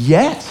things?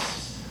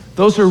 Yes,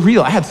 those are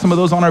real. I had some of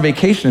those on our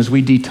vacation as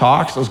we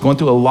detoxed. I was going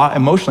through a lot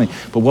emotionally,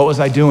 but what was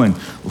I doing?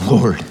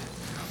 Lord,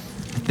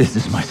 this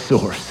is my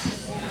source.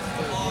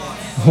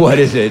 What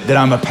is it? That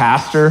I'm a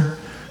pastor?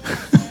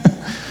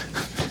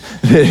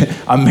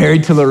 That I'm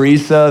married to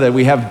Larissa? That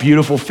we have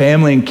beautiful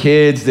family and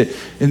kids?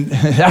 And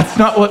that's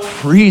not what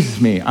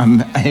frees me.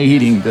 I'm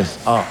eating this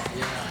up.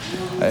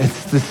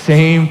 It's the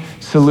same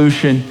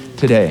solution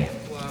today.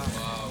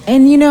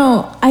 And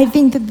I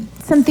think that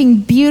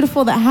something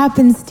beautiful that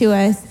happens to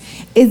us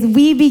is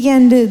we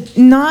begin to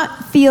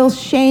not feel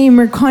shame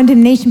or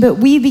condemnation, but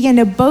we begin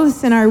to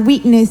boast in our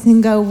weakness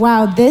and go,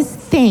 wow, this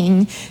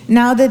thing,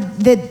 now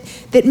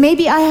that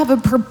maybe I have a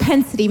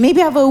propensity,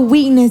 maybe I have a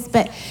weakness,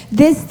 but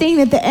this thing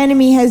that the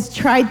enemy has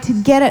tried to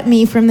get at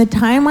me from the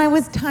time I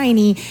was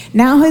tiny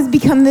now has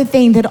become the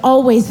thing that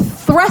always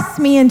thrusts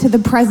me into the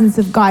presence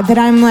of God, that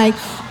I'm like,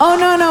 oh,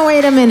 no,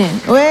 wait a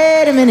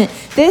minute.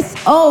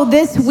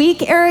 This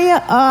weak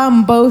area,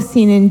 I'm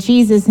boasting in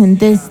Jesus and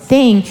this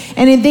thing.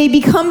 And they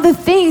become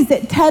the things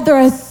that tether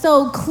us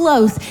so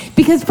close,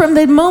 because from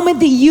the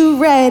moment that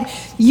you read,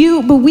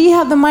 but we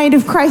have the mind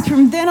of Christ,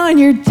 from then on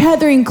you're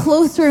tethering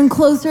closer and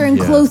closer and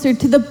closer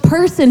to the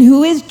person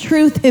who is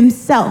truth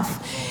himself.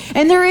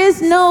 And there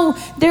is no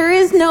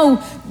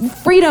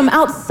freedom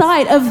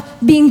outside of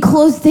being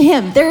close to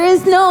him. There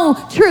is no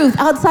truth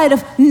outside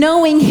of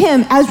knowing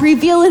him as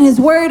revealed in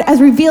his word,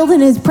 as revealed in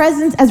his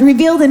presence, as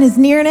revealed in his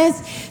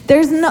nearness. There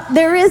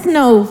is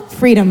no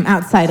freedom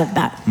outside of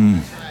that.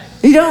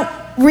 You don't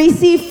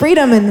receive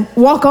freedom and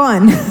walk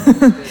on.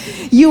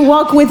 You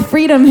walk with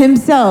freedom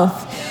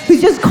himself.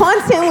 Who's just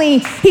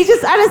constantly, I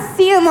just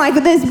see him like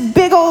with this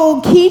big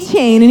old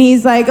keychain, and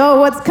he's like,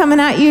 oh, what's coming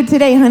at you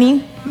today,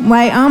 honey?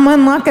 Like, I'm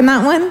unlocking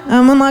that one.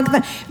 I'm unlocking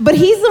that. But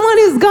he's the one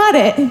who's got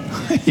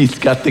it. He's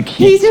got the keychain.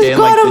 He just got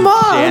like them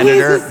all. Janitor.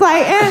 He's just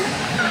like,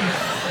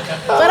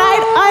 But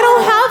I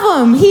don't have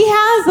them. He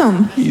has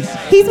them.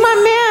 He's my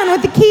man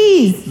with the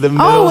keys.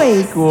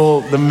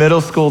 The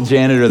middle school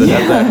janitor that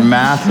has that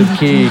massive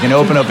key. He can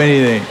open up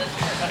anything.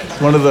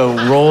 It's one of the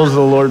roles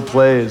the Lord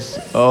plays.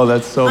 Oh,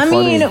 that's so funny.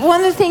 I mean,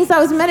 one of the things I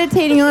was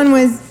meditating on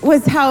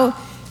was how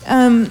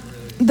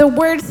the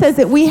word says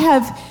that we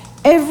have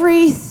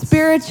every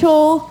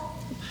spiritual.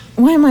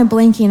 Why am I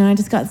blanking? I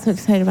just got so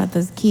excited about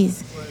those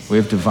keys. We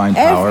have divine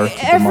power.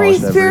 Every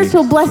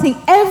spiritual blessing,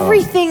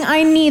 everything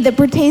I need that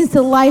pertains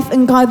to life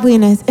and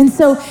godliness. And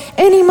so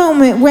any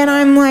moment when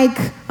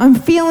I'm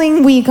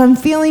feeling weak, I'm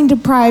feeling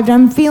deprived,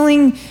 I'm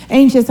feeling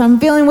anxious, I'm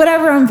feeling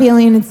whatever I'm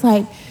feeling, it's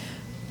like,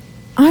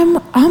 I'm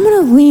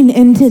going to lean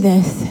into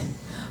this.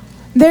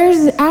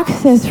 There's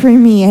access for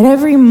me at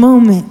every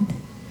moment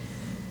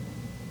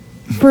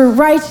for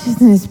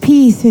righteousness,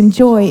 peace, and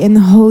joy in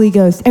the Holy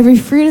Ghost. Every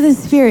fruit of the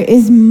Spirit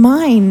is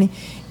mine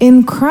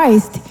in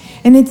Christ.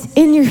 And it's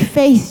in your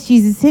face,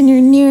 Jesus. It's in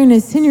your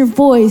nearness, it's in your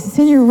voice, it's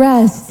in your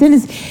rest. And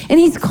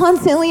he's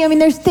constantly,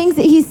 there's things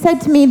that he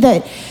said to me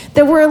that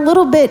were a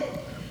little bit,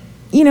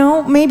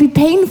 maybe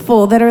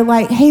painful, that are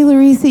like, hey,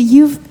 Larissa,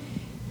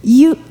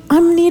 I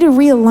need to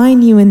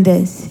realign you in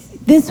this.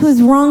 This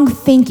was wrong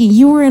thinking.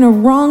 You were in a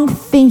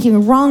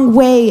wrong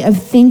way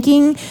of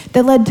thinking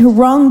that led to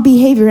wrong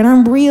behavior. And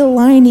I'm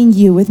realigning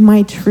you with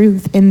my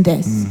truth in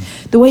this.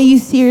 The way you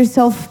see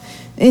yourself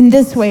in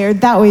this way or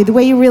that way, the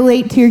way you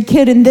relate to your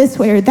kid in this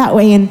way or that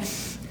way. And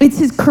it's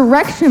his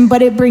correction,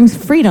 but it brings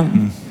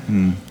freedom.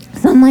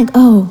 So I'm like,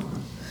 oh,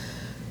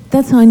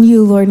 that's on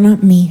you, Lord,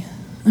 not me.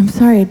 I'm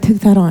sorry I took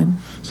that on.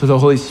 So the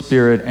Holy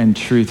Spirit and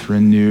truth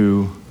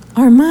renew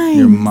Our minds.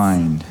 your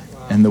mind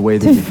and the way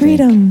that To you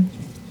freedom.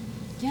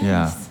 think.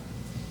 Yeah.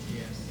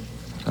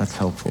 That's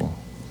helpful.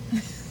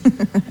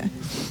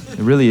 It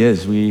really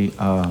is.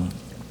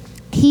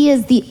 He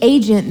is the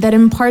agent that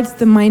imparts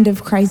the mind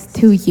of Christ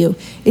to you.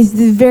 It's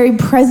the very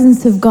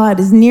presence of God,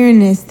 his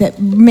nearness, that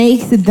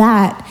makes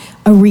that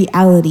a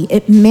reality.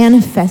 It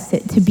manifests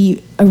it to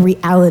be a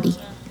reality.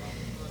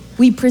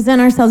 We present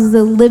ourselves as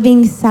a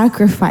living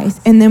sacrifice,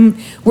 and then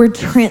we're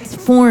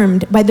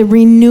transformed by the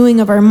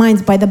renewing of our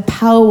minds, by the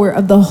power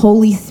of the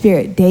Holy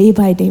Spirit, day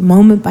by day,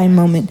 moment by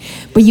moment.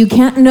 But you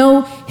can't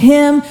know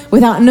him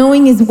without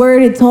knowing his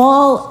word. It's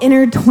all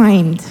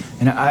intertwined.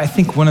 And I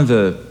think one of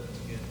the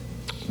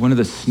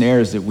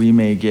snares that we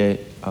may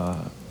get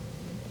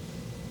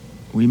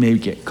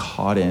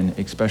caught in,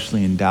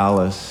 especially in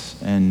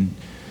Dallas and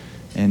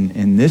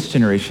in this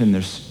generation,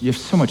 you have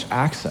so much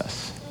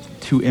access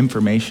to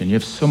information. You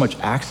have so much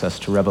access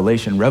to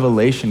revelation.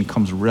 Revelation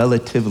comes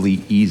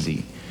relatively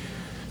easy.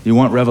 You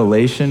want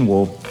revelation?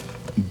 Well,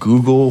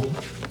 Google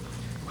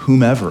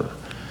whomever.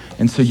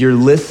 And so you're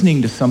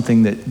listening to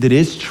something that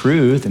is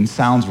truth and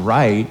sounds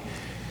right,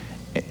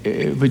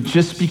 but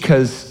just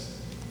because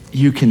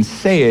you can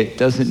say it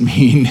doesn't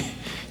mean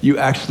you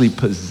actually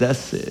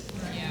possess it.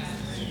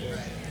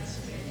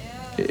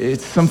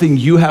 It's something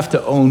you have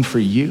to own for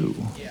you.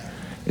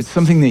 It's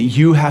something that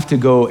you have to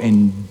go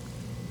and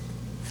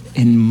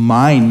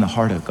mine the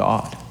heart of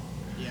God.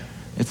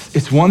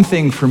 It's one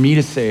thing for me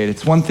to say it.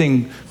 It's one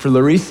thing for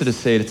Larissa to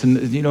say it. It's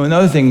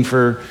another thing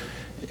for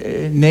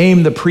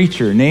name the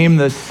preacher, name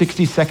the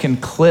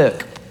 60-second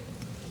clip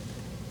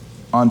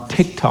on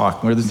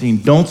TikTok where they're saying,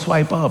 don't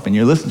swipe up, and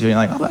you're listening to it and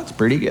you're like, oh, that's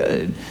pretty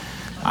good.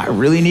 I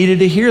really needed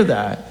to hear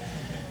that.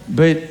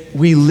 But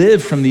we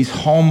live from these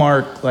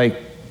hallmark, like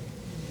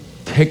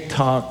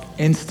TikTok,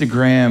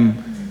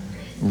 Instagram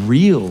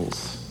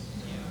reels.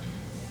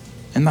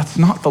 And that's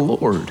not the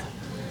Lord.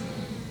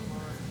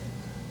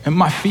 And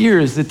my fear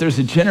is that there's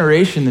a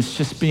generation that's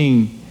just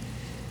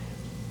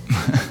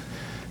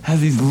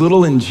has these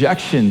little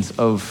injections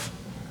of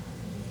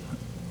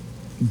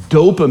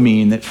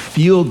dopamine that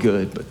feel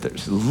good, but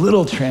there's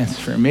little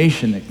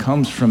transformation that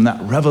comes from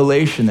that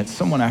revelation that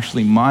someone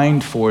actually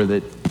mined for,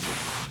 that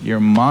your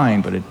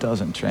mind, but it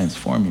doesn't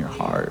transform your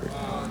heart.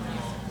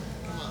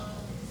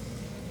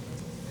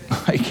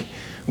 Like,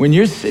 when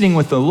you're sitting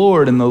with the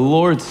Lord and the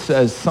Lord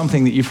says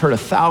something that you've heard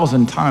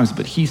 1,000 times,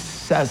 but he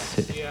says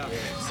it,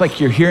 it's like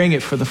you're hearing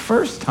it for the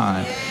first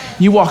time.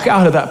 You walk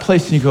out of that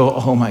place and you go,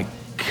 oh my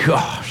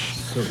gosh,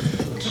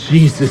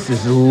 Jesus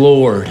is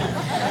Lord.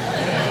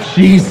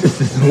 Jesus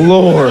is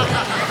Lord.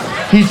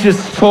 He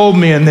just told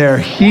me in there,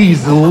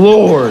 he's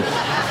Lord.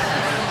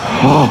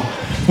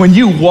 Oh, when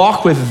you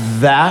walk with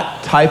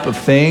that type of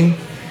thing,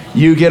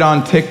 you get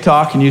on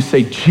TikTok and you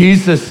say,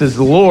 Jesus is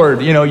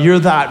Lord. You're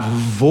that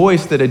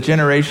voice that a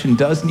generation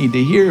does need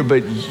to hear,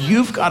 but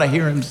you've got to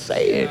hear him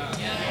say it.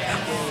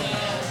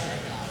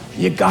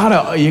 You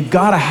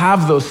gotta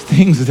have those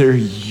things that are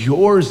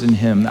yours in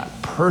him, that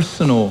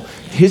personal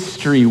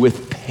history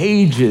with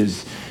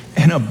pages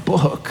in a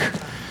book.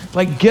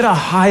 Like, get a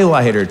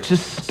highlighter.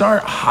 Just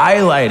start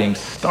highlighting.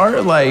 Start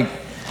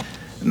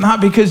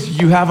not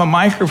because you have a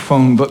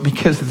microphone, but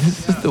because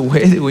this is the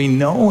way that we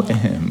know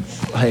him.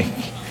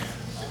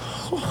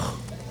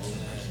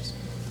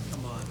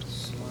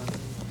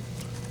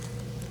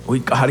 We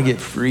got to get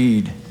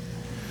freed.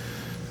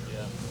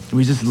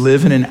 We just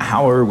live in an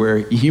hour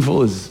where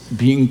evil is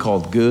being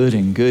called good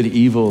and good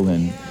evil,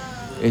 and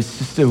it's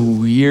just a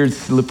weird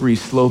slippery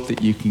slope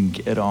that you can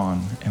get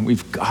on, and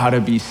we've got to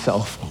be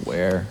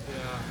self-aware.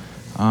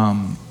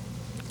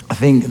 I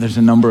think there's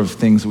a number of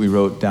things we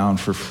wrote down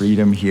for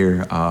freedom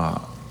here. I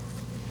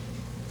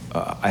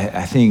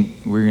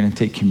think we're going to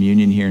take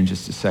communion here in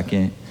just a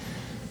second.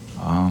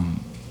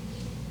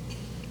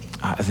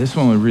 This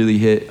one would really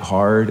hit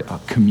hard.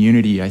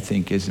 Community, I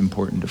think, is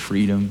important to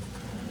freedom.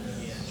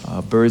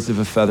 Birds of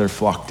a feather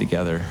flock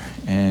together.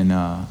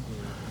 And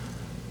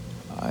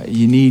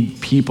you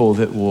need people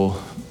that will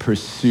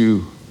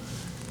pursue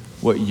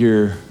what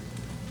you're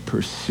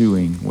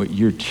pursuing, what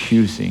you're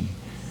choosing.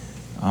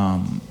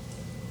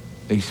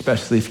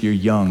 Especially if you're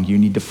young, you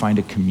need to find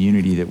a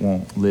community that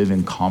won't live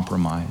in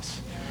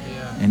compromise.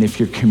 And if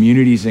your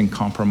community's in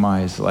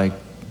compromise,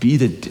 be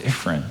the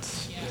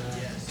difference.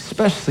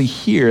 Especially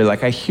here,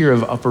 I hear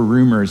of upper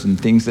rumors and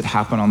things that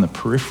happen on the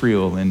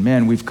peripheral, and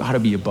man, we've got to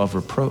be above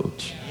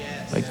reproach.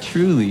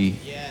 Truly.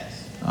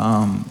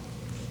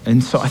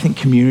 And so I think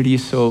community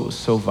is so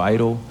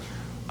vital.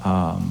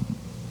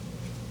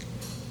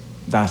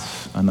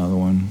 That's another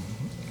one.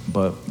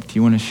 But do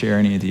you want to share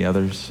any of the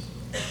others?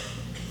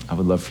 I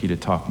would love for you to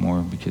talk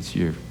more because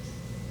you're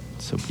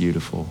so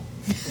beautiful.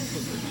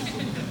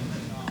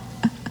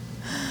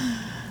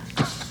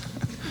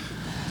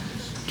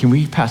 Can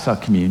we pass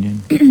out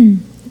communion?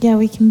 Yeah,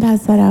 we can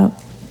pass that out.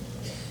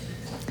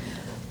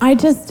 I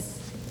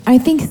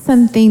think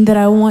something that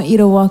I want you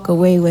to walk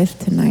away with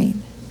tonight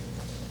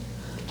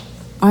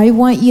I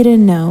want you to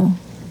know,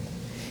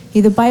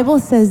 the Bible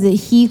says that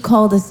he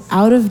called us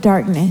out of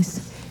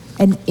darkness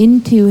and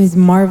into his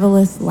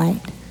marvelous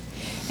light.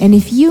 And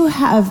if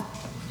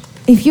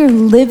you're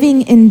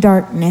living in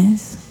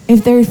darkness,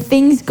 if there are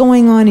things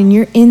going on in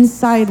your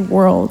inside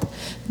world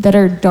that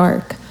are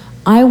dark,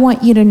 I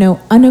want you to know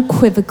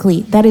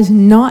unequivocally that is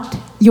not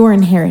your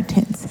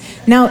inheritance.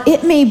 Now,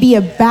 it may be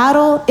a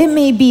battle, it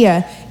may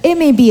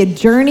be a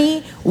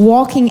journey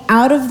walking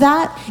out of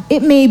that.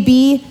 It may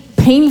be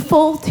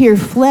painful to your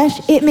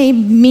flesh. It may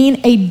mean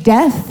a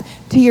death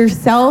to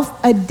yourself,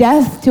 a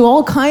death to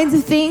all kinds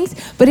of things,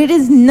 but it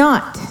is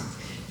not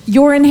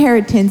your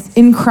inheritance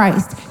in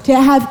Christ to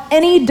have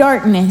any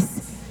darkness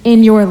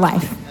in your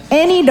life.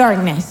 Any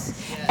darkness,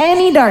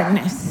 any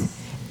darkness,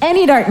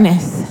 any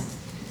darkness.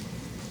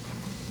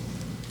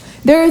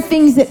 There are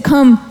things that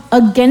come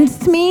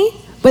against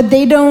me, but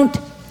they don't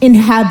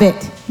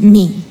inhabit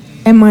me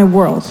and my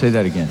world. Say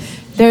that again.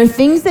 There are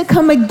things that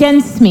come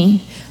against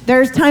me.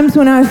 There's times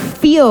when I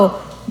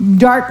feel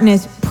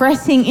darkness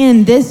pressing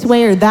in this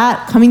way or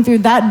that, coming through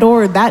that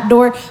door or that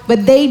door,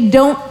 but they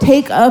don't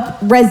take up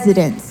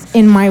residence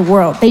in my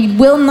world.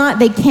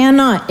 They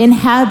cannot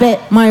inhabit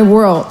my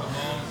world.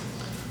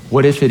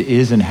 What if it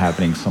is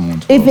inhabiting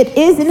someone's world? If it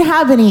is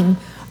inhabiting,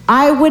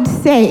 I would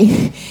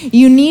say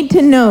you need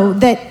to know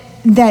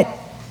that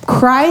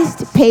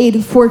Christ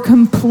paid for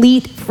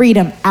complete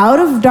freedom out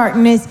of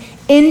darkness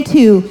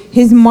into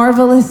his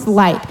marvelous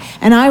light.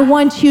 And I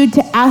want you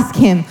to ask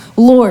him,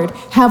 Lord,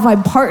 have I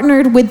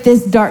partnered with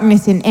this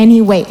darkness in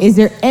any way? Is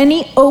there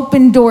any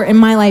open door in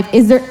my life?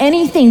 Is there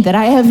anything that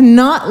I have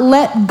not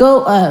let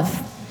go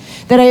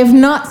of, that I have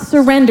not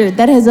surrendered,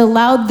 that has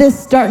allowed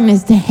this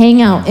darkness to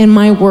hang out in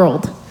my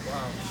world?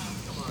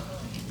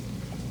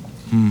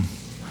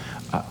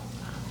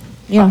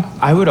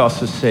 I would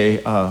also say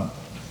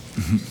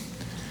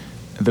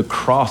the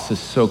cross is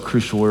so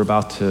crucial. We're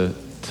about to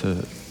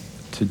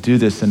do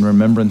this in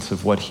remembrance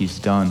of what he's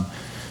done.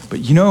 But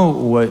you know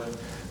what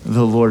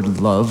the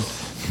Lord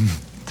loves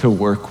to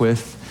work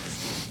with?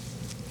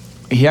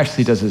 He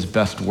actually does his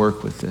best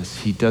work with this.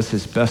 He does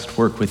his best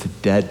work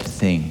with dead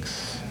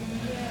things.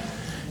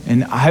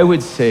 And I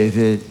would say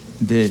that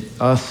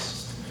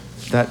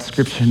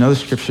scripture, another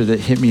scripture that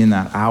hit me in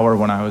that hour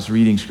when I was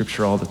reading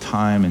scripture all the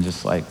time and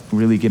just like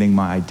really getting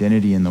my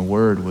identity in the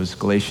word was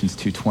Galatians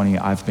 2:20.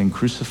 I've been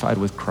crucified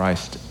with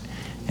Christ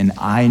and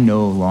I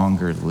no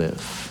longer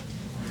live.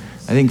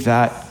 I think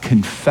that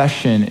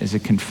confession is a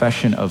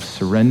confession of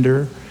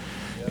surrender.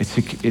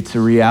 It's a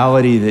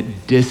reality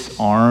that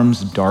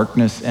disarms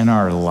darkness in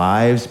our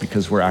lives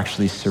because we're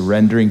actually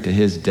surrendering to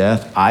his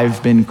death.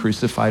 I've been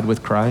crucified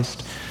with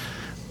Christ.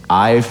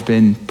 I've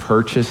been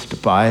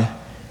purchased by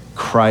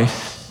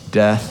Christ's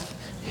death.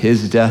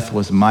 His death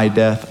was my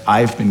death.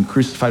 I've been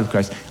crucified with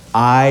Christ.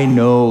 I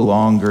no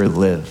longer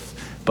live.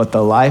 But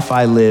the life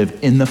I live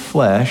in the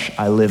flesh,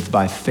 I live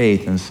by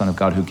faith in the Son of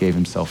God who gave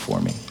himself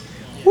for me.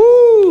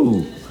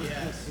 Woo!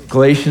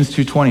 Galatians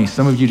 2:20.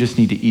 Some of you just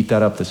need to eat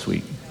that up this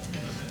week.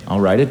 I'll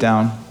write it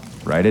down.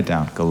 Write it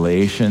down.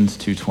 Galatians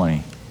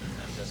 2:20.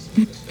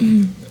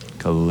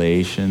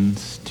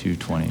 Galatians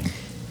 2:20.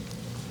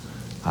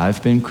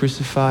 I've been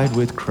crucified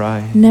with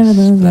Christ.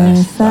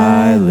 Nevertheless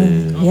I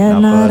live, yet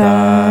not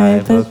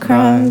I, but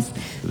Christ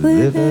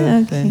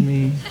liveth in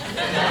me.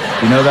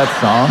 You know that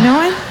song? No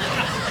one?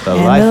 The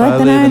life I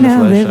live in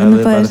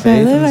the flesh,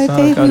 I live by the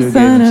faith in the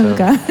Son of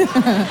God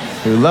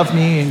who loved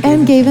me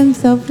and gave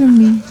himself for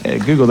me. Yeah,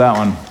 Google that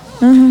one.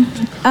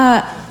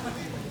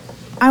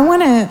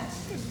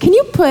 Can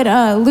you put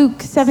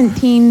Luke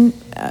 17,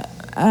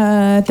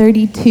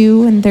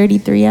 32 and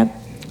 33 up?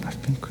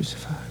 I've been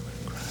crucified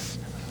with Christ.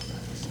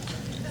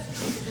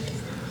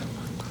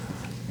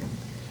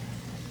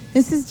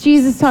 This is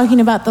Jesus talking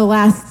about the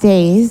last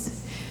days.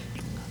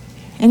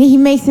 And he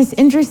makes this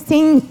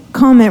interesting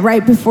comment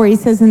right before he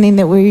says something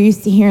that we're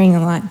used to hearing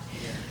a lot.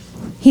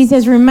 He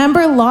says,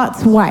 remember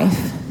Lot's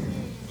wife.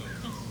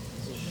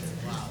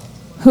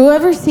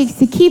 Whoever seeks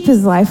to keep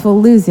his life will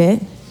lose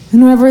it,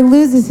 and whoever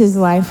loses his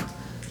life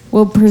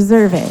will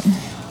preserve it.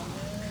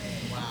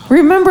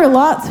 Remember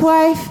Lot's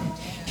wife?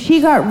 She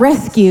got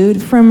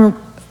rescued from a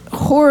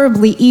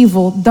horribly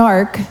evil,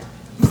 dark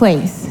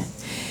place.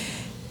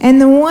 And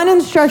the one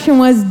instruction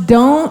was,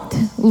 don't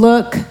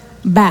look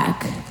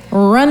back.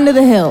 Run to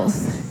the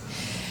hills.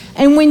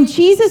 And when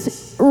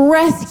Jesus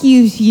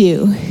rescues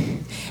you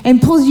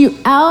and pulls you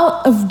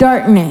out of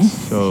darkness,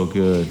 so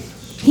good.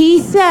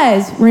 He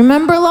says,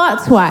 remember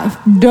Lot's wife,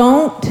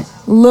 don't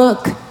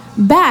look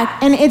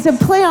back. And it's a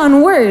play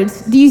on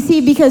words. Do you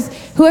see? Because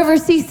whoever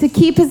seeks to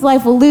keep his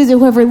life will lose it.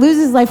 Whoever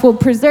loses life will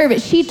preserve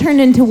it. She turned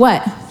into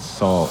what?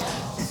 Salt.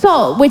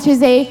 Salt, which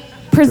is a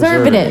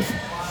preservative.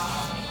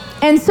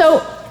 And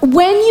so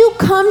when you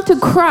come to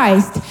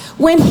Christ,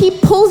 when he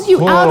pulls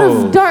you out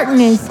of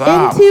darkness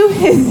into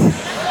his...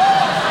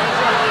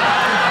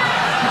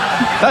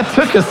 That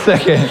took a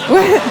second.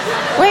 Wait.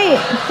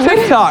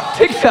 TikTok,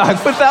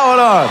 put that one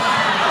on.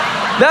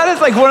 That is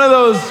like one of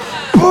those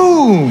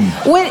boom.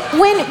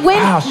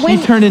 Wow, she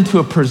turned into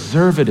a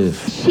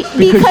preservative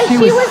because she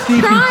was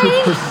seeking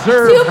trying to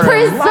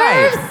preserve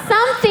life.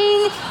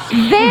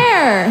 something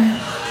there.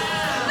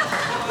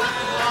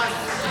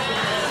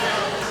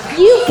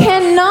 You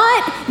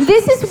cannot,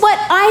 this is what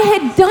I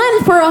had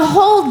done for a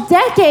whole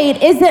decade,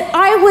 is that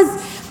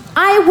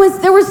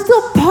there was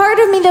still part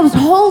of me that was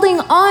holding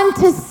on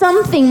to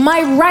something,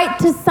 my right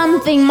to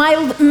something,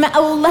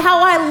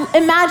 how I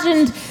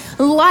imagined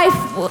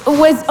life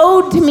was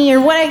owed to me, or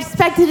what I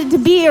expected it to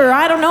be, or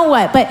I don't know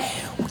what. But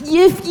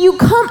if you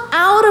come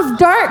out of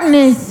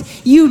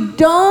darkness, you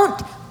don't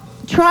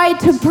try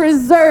to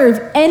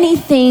preserve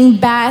anything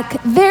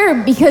back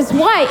there, because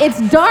why?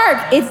 It's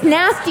dark, it's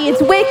nasty,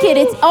 it's wicked,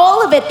 it's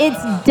all of it,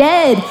 it's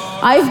dead.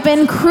 I've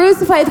been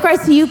crucified with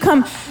Christ. So you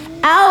come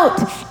out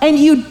and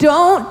you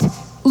don't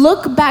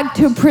look back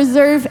to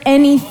preserve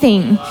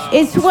anything.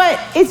 It's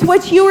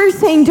what you were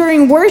saying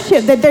during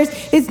worship, that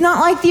it's not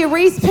like the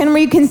erase pen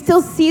where you can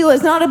still seal.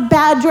 It's not a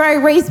bad dry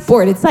erase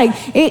board. It's like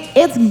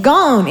it's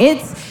gone.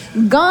 It's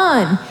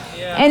gone.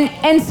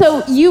 And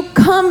so you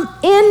come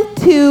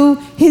into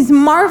his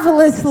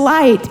marvelous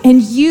light,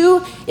 and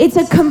it's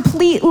a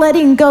complete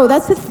letting go.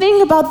 That's the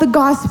thing about the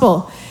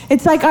gospel.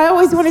 It's like, I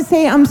always want to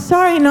say, I'm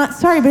sorry, not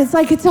sorry, but it's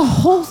like it's a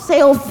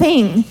wholesale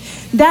thing.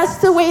 That's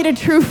the way to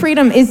true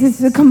freedom,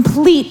 it's a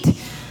complete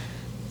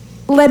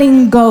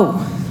letting go.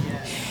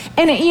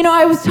 And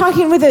I was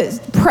talking with a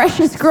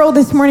precious girl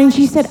this morning.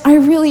 She said, I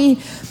really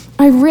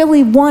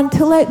want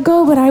to let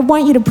go, but I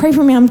want you to pray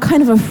for me. I'm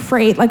kind of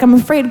afraid. Like, I'm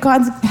afraid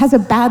God has a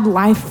bad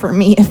life for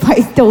me if I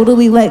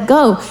totally let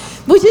go,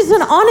 which is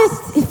an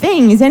honest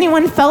thing. Has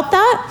anyone felt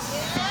that?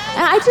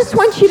 And I just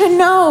want you to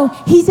know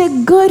he's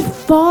a good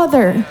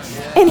father,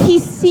 and he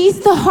sees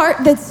the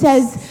heart that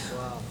says,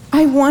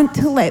 I want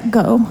to let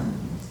go,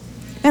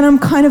 and I'm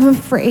kind of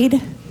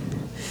afraid.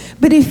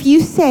 But if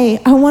you say,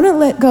 I want to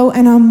let go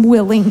and I'm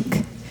willing,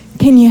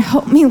 can you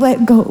help me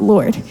let go,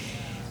 Lord?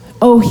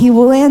 Oh, he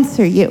will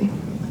answer you.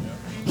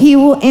 He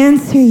will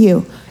answer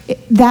you.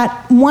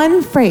 That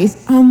one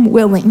phrase, I'm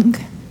willing.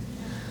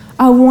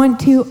 I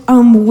want to,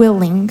 I'm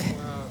willing.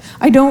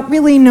 I don't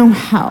really know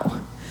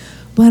how,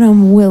 but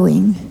I'm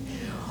willing.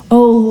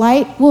 Oh,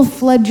 light will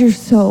flood your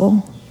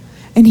soul,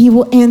 and he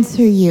will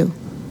answer you.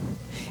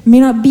 It may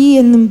not be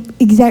in the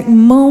exact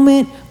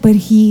moment, but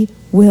he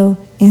will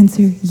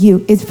answer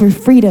you. It's for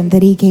freedom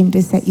that he came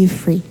to set you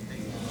free.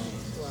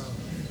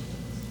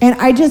 And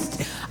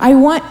I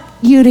want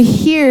you to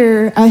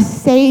hear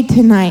us say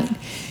tonight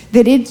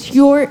that it's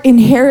your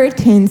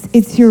inheritance,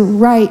 it's your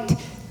right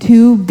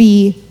to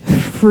be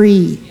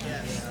free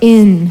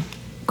in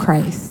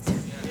Christ,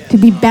 to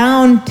be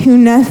bound to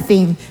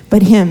nothing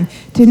but him,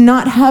 to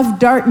not have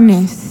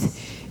darkness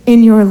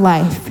in your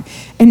life.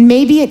 And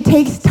maybe it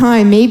takes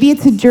time, maybe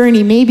it's a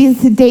journey, maybe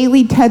it's a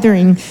daily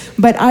tethering,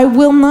 but I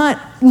will not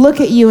look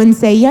at you and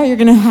say, yeah, you're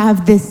going to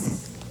have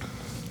this.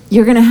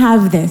 You're going to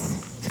have this.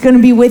 It's going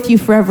to be with you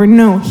forever.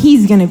 No,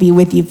 he's going to be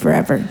with you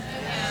forever.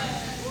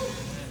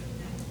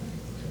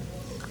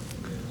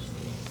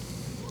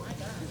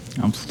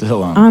 I'm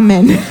still on.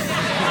 Amen.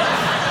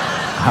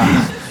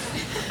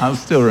 I'm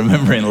still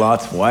remembering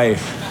Lot's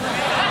wife.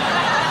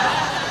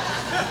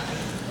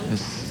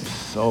 It's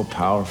so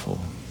powerful.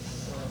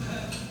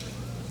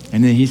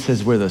 And then he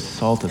says, we're the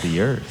salt of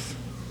the earth.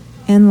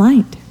 And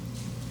light.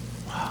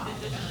 Wow.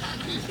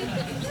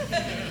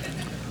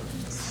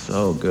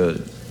 So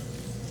good.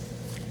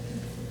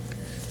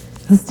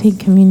 Let's take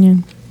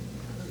communion.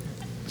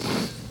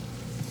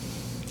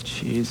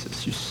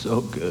 Jesus, you're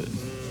so good.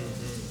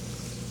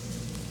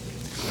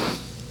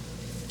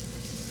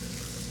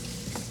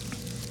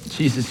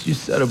 Jesus, you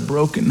said a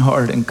broken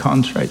heart and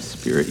contrite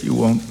spirit you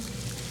won't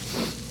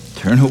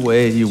turn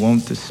away, you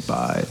won't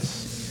despise.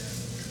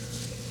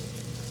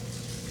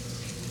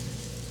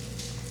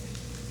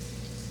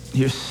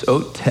 You're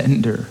so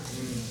tender.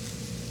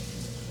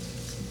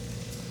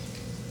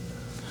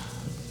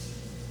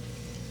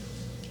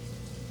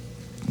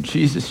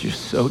 Jesus, you're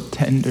so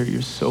tender,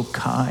 you're so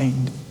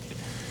kind,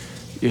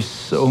 you're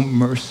so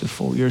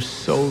merciful, you're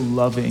so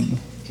loving.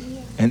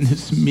 And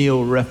this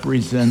meal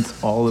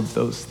represents all of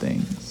those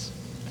things.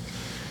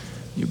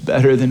 You're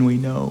better than we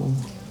know.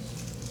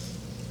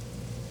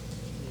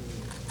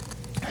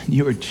 And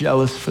you are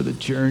jealous for the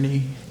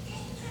journey.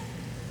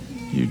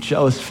 You're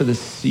jealous for the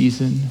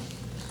season.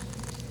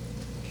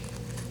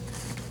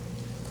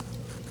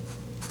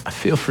 I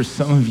feel for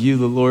some of you,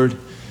 the Lord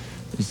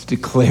is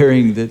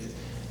declaring that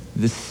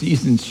the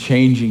season's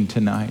changing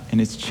tonight, and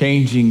it's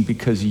changing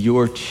because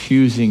you're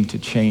choosing to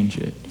change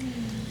it.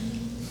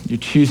 You're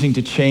choosing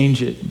to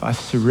change it by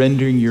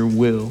surrendering your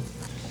will.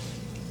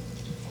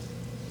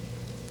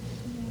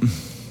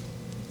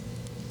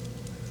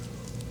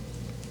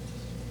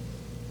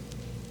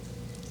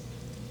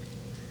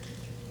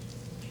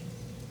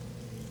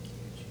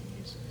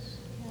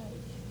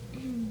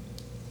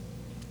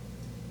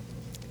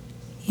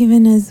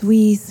 Even as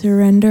we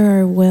surrender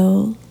our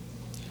will,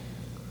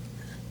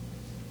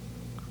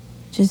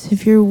 just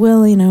if you're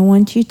willing, I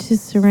want you to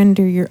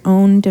surrender your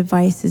own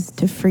devices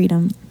to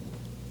freedom.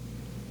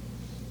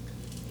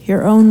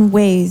 your own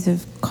ways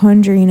of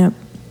conjuring up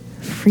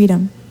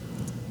freedom.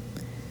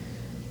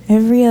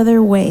 Every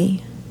other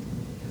way.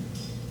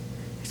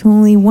 There's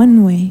only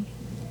one way.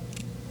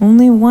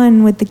 Only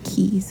one with the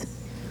keys.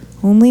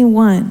 Only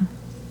one.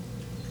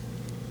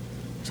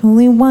 There's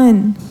only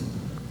one.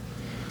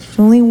 There's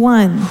only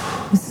one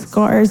with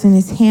scars in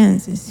his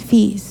hands, his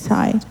feet, his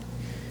side.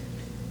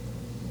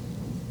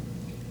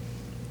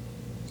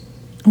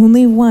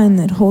 Only one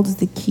that holds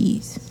the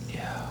keys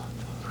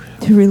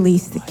to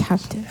release the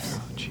captives.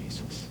 Oh,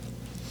 Jesus.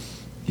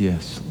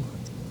 Yes, Lord.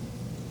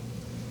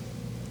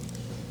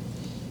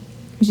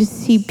 I just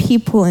see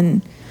people,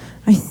 and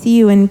I see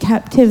you in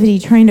captivity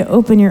trying to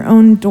open your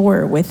own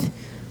door with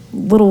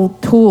little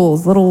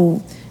tools,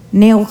 little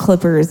nail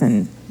clippers,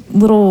 and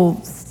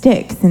little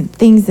sticks and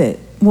things that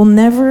will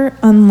never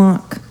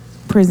unlock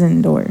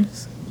prison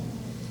doors.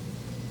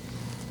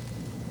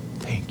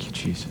 Thank you,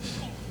 Jesus.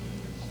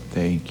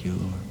 Thank you,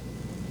 Lord.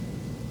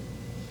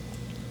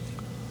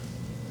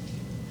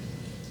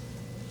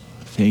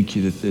 Thank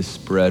you that this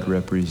bread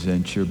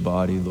represents your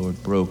body,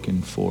 Lord,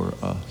 broken for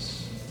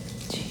us.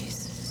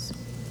 Jesus.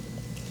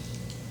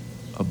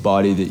 A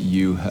body that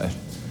you had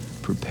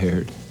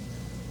prepared.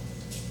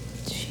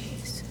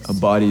 Jesus. A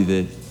body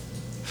that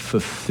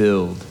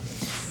fulfilled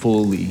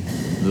fully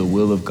the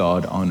will of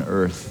God on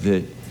earth,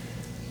 that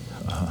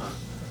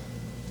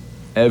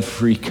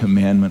every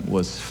commandment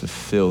was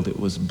fulfilled. It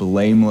was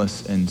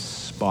blameless and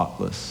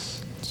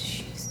spotless.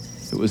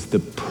 Jesus. It was the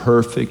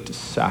perfect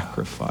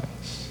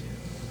sacrifice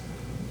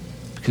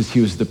because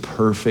he was the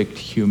perfect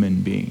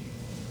human being.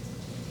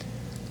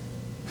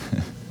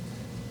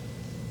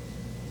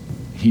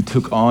 He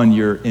took on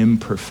your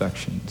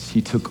imperfections.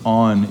 He took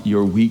on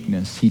your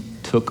weakness. He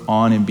took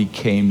on and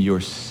became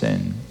your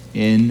sin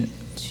in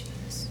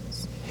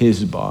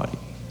his body.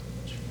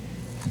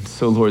 And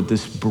so, Lord,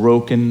 this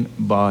broken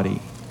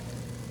body,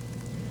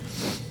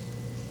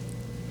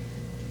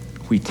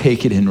 we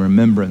take it in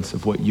remembrance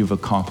of what you've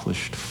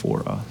accomplished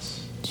for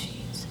us.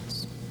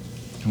 Jesus.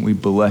 And we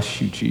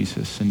bless you,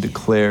 Jesus, and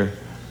declare,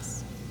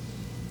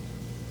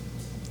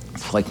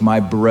 it's like my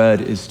bread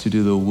is to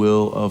do the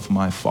will of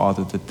my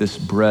Father, that this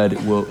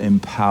bread will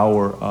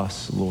empower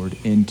us, Lord,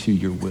 into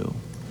your will,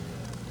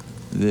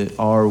 that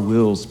our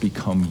wills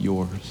become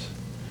yours.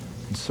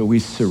 And so we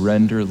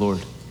surrender, Lord,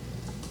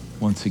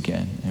 once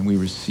again, and we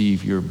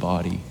receive your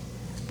body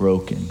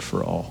broken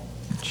for all.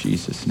 In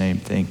Jesus' name,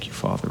 thank you,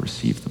 Father.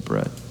 Receive the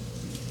bread.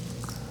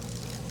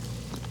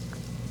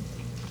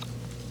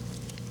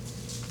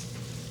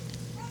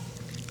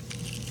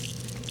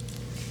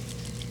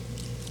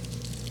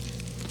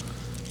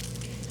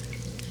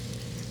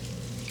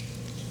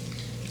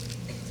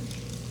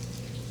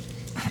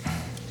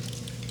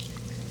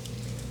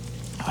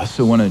 I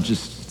also want to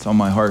it's on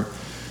my heart,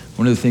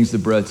 one of the things the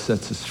bread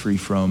sets us free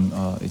from,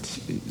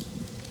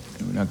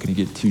 we're not going to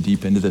get too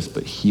deep into this,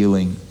 but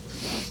healing.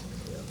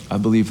 I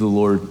believe the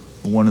Lord,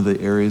 one of the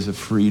areas of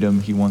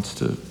freedom he wants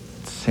to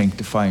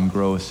sanctify and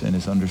grow us in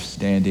is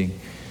understanding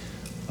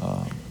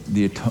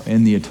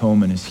in the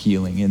atonement is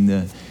healing, in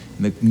the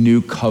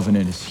new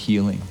covenant is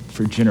healing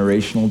for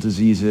generational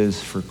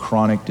diseases, for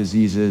chronic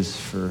diseases,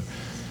 for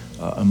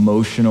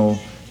emotional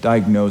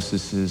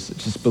diagnoses.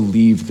 Just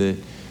believe that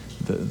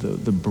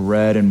the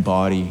bread and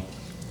body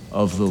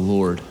of the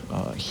Lord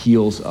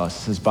heals us.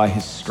 It says by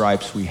his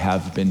stripes we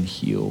have been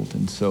healed.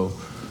 And so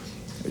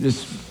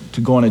just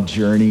to go on a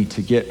journey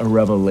to get a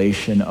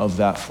revelation of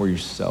that for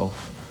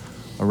yourself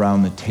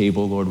around the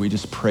table, Lord, we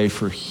just pray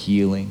for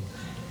healing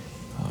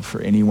for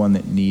anyone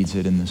that needs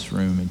it in this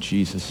room, in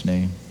Jesus'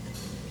 name.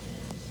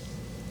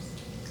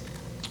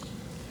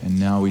 And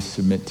now we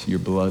submit to your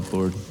blood,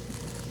 Lord.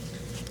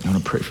 I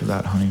want to pray for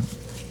that, honey.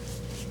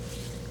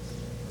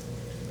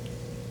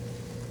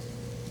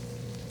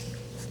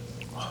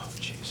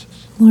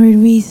 Lord,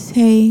 we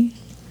say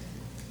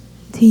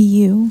to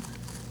you,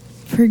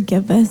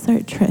 forgive us our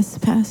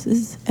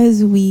trespasses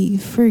as we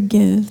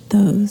forgive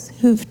those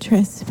who've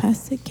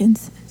trespassed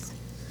against us.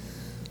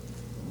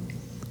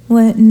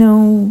 Let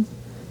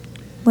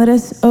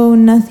us owe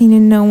nothing to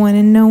no one,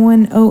 and no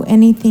one owe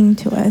anything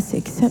to us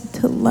except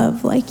to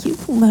love like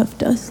you've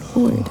loved us,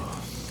 Lord.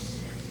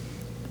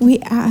 We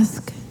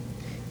ask,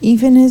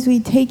 even as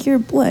we take your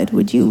blood,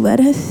 would you let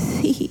us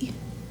see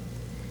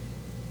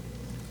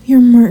your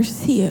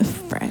mercy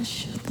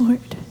afresh,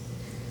 Lord.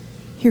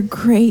 Your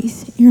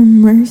grace, your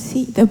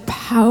mercy, the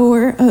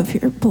power of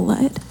your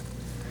blood.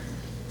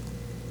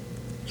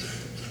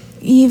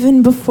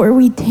 Even before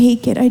we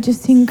take it, I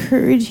just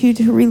encourage you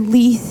to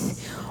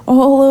release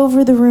all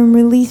over the room,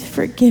 release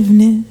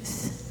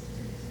forgiveness.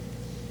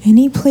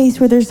 Any place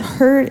where there's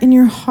hurt in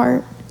your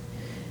heart,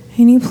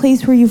 any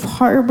place where you've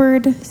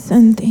harbored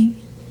something,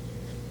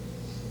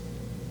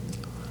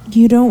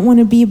 you don't want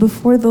to be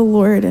before the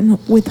Lord and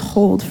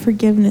withhold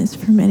forgiveness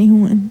from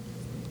anyone.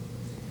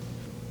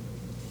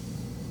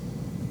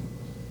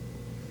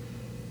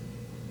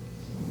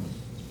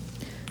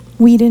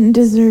 We didn't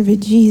deserve it,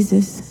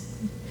 Jesus.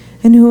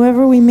 And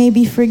whoever we may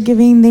be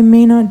forgiving, they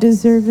may not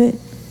deserve it.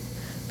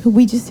 But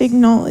we just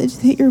acknowledge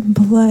that your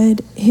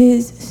blood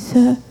is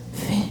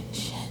sufficient.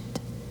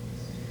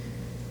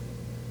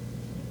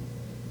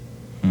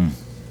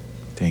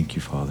 Thank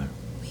you, Father.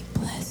 We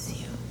bless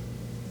you.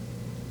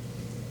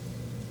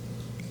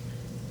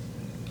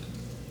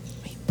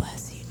 We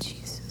bless you,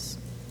 Jesus.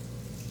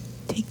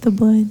 Take the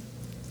blood.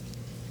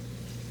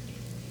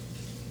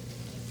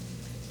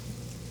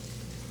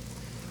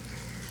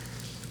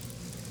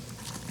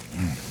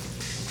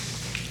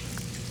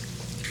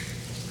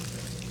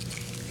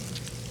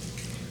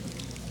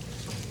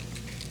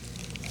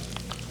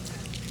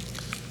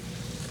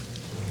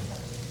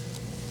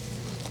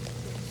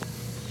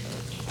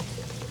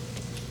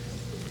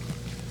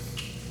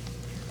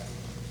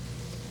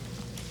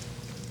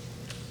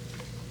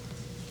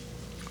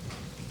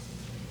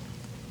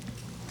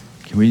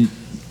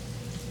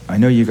 I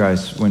know you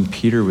guys, when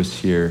Peter was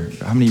here,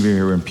 how many of you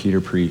here when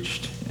Peter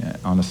preached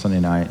on a Sunday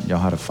night? Y'all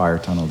had a fire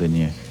tunnel, didn't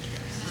you?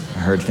 I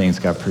heard things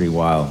got pretty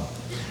wild.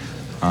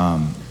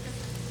 I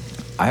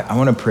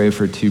want to pray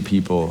for two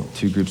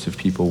groups of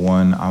people.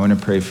 One, I want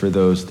to pray for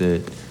those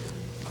that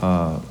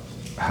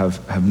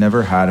have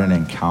never had an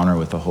encounter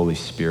with the Holy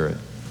Spirit.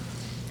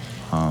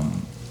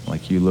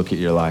 Like you look at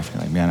your life and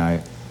you're like,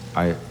 man,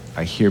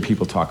 I hear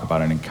people talk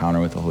about an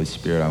encounter with the Holy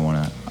Spirit. I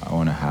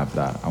want to have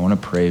that. I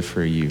want to pray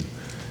for you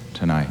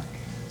tonight,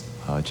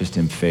 just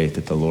in faith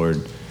that the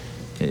Lord,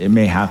 it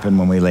may happen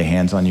when we lay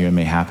hands on you. It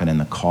may happen in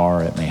the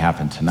car. It may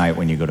happen tonight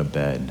when you go to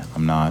bed.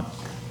 I'm not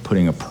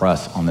putting a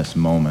press on this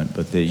moment,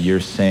 but that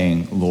you're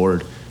saying,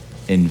 Lord,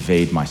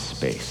 invade my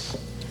space.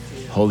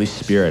 Holy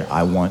Spirit,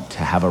 I want to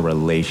have a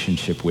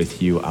relationship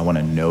with you. I want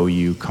to know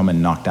you. Come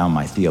and knock down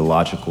my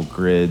theological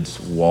grids,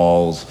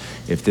 walls.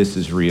 If this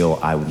is real,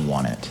 I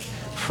want it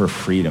for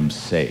freedom's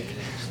sake.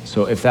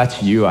 So if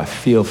that's you, I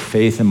feel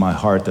faith in my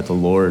heart that the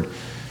Lord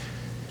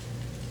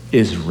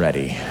is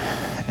ready.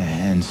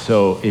 And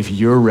so if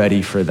you're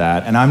ready for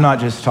that, and I'm not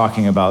just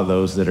talking about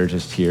those that are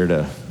just here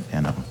to,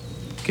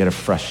 get a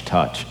fresh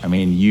touch. I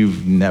mean,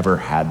 you've never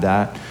had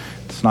that.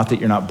 It's not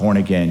that you're not born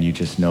again, you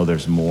just know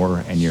there's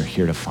more and you're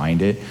here to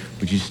find it.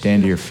 Would you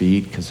stand to your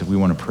feet? Because we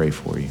want to pray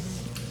for you.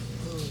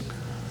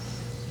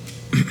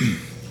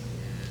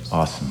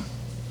 Awesome.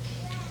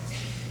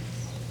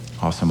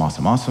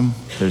 Awesome.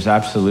 There's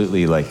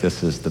absolutely,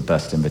 this is the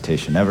best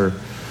invitation ever.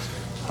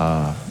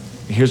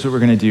 Here's what we're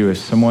going to do. If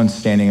someone's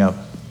standing up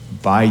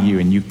by you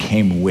and you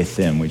came with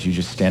them, would you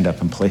just stand up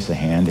and place a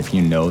hand? If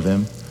you know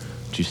them,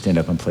 would you stand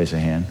up and place a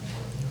hand?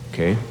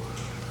 Okay.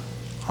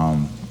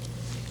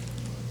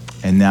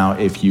 And now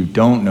if you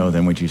don't know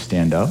them, would you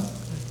stand up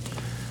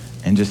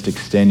and just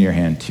extend your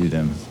hand to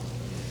them?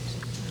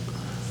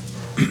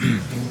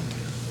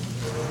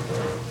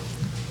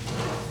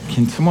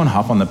 Can someone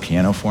hop on the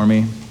piano for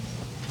me?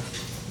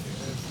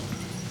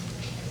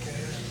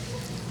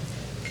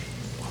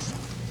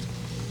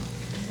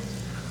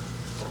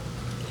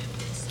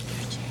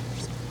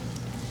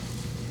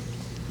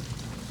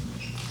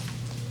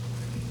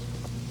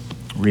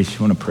 Reese,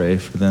 you want to pray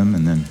for them?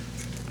 And then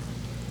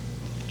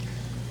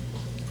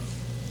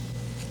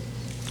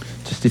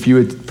just if you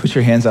would put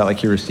your hands out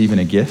like you're receiving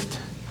a gift.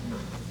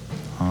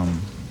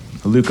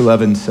 Luke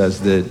 11 says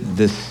that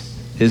this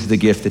is the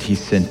gift that he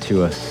sent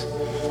to us.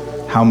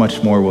 How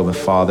much more will the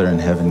Father in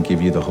heaven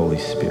give you the Holy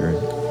Spirit?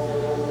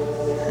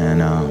 And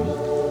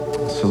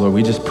so, Lord,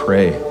 we just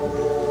pray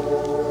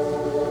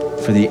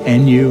for the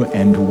in you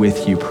and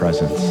with you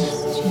presence.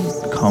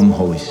 Yes, Come,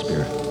 Holy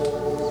Spirit.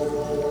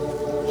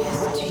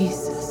 Yes,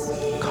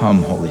 Jesus.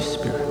 Come, Holy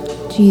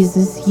Spirit.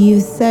 Jesus, you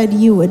said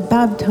you would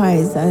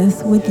baptize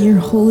us with your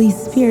Holy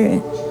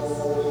Spirit,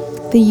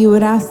 that you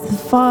would ask the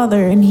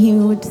Father and he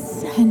would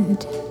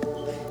send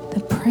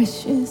the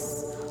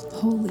precious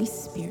Holy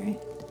Spirit.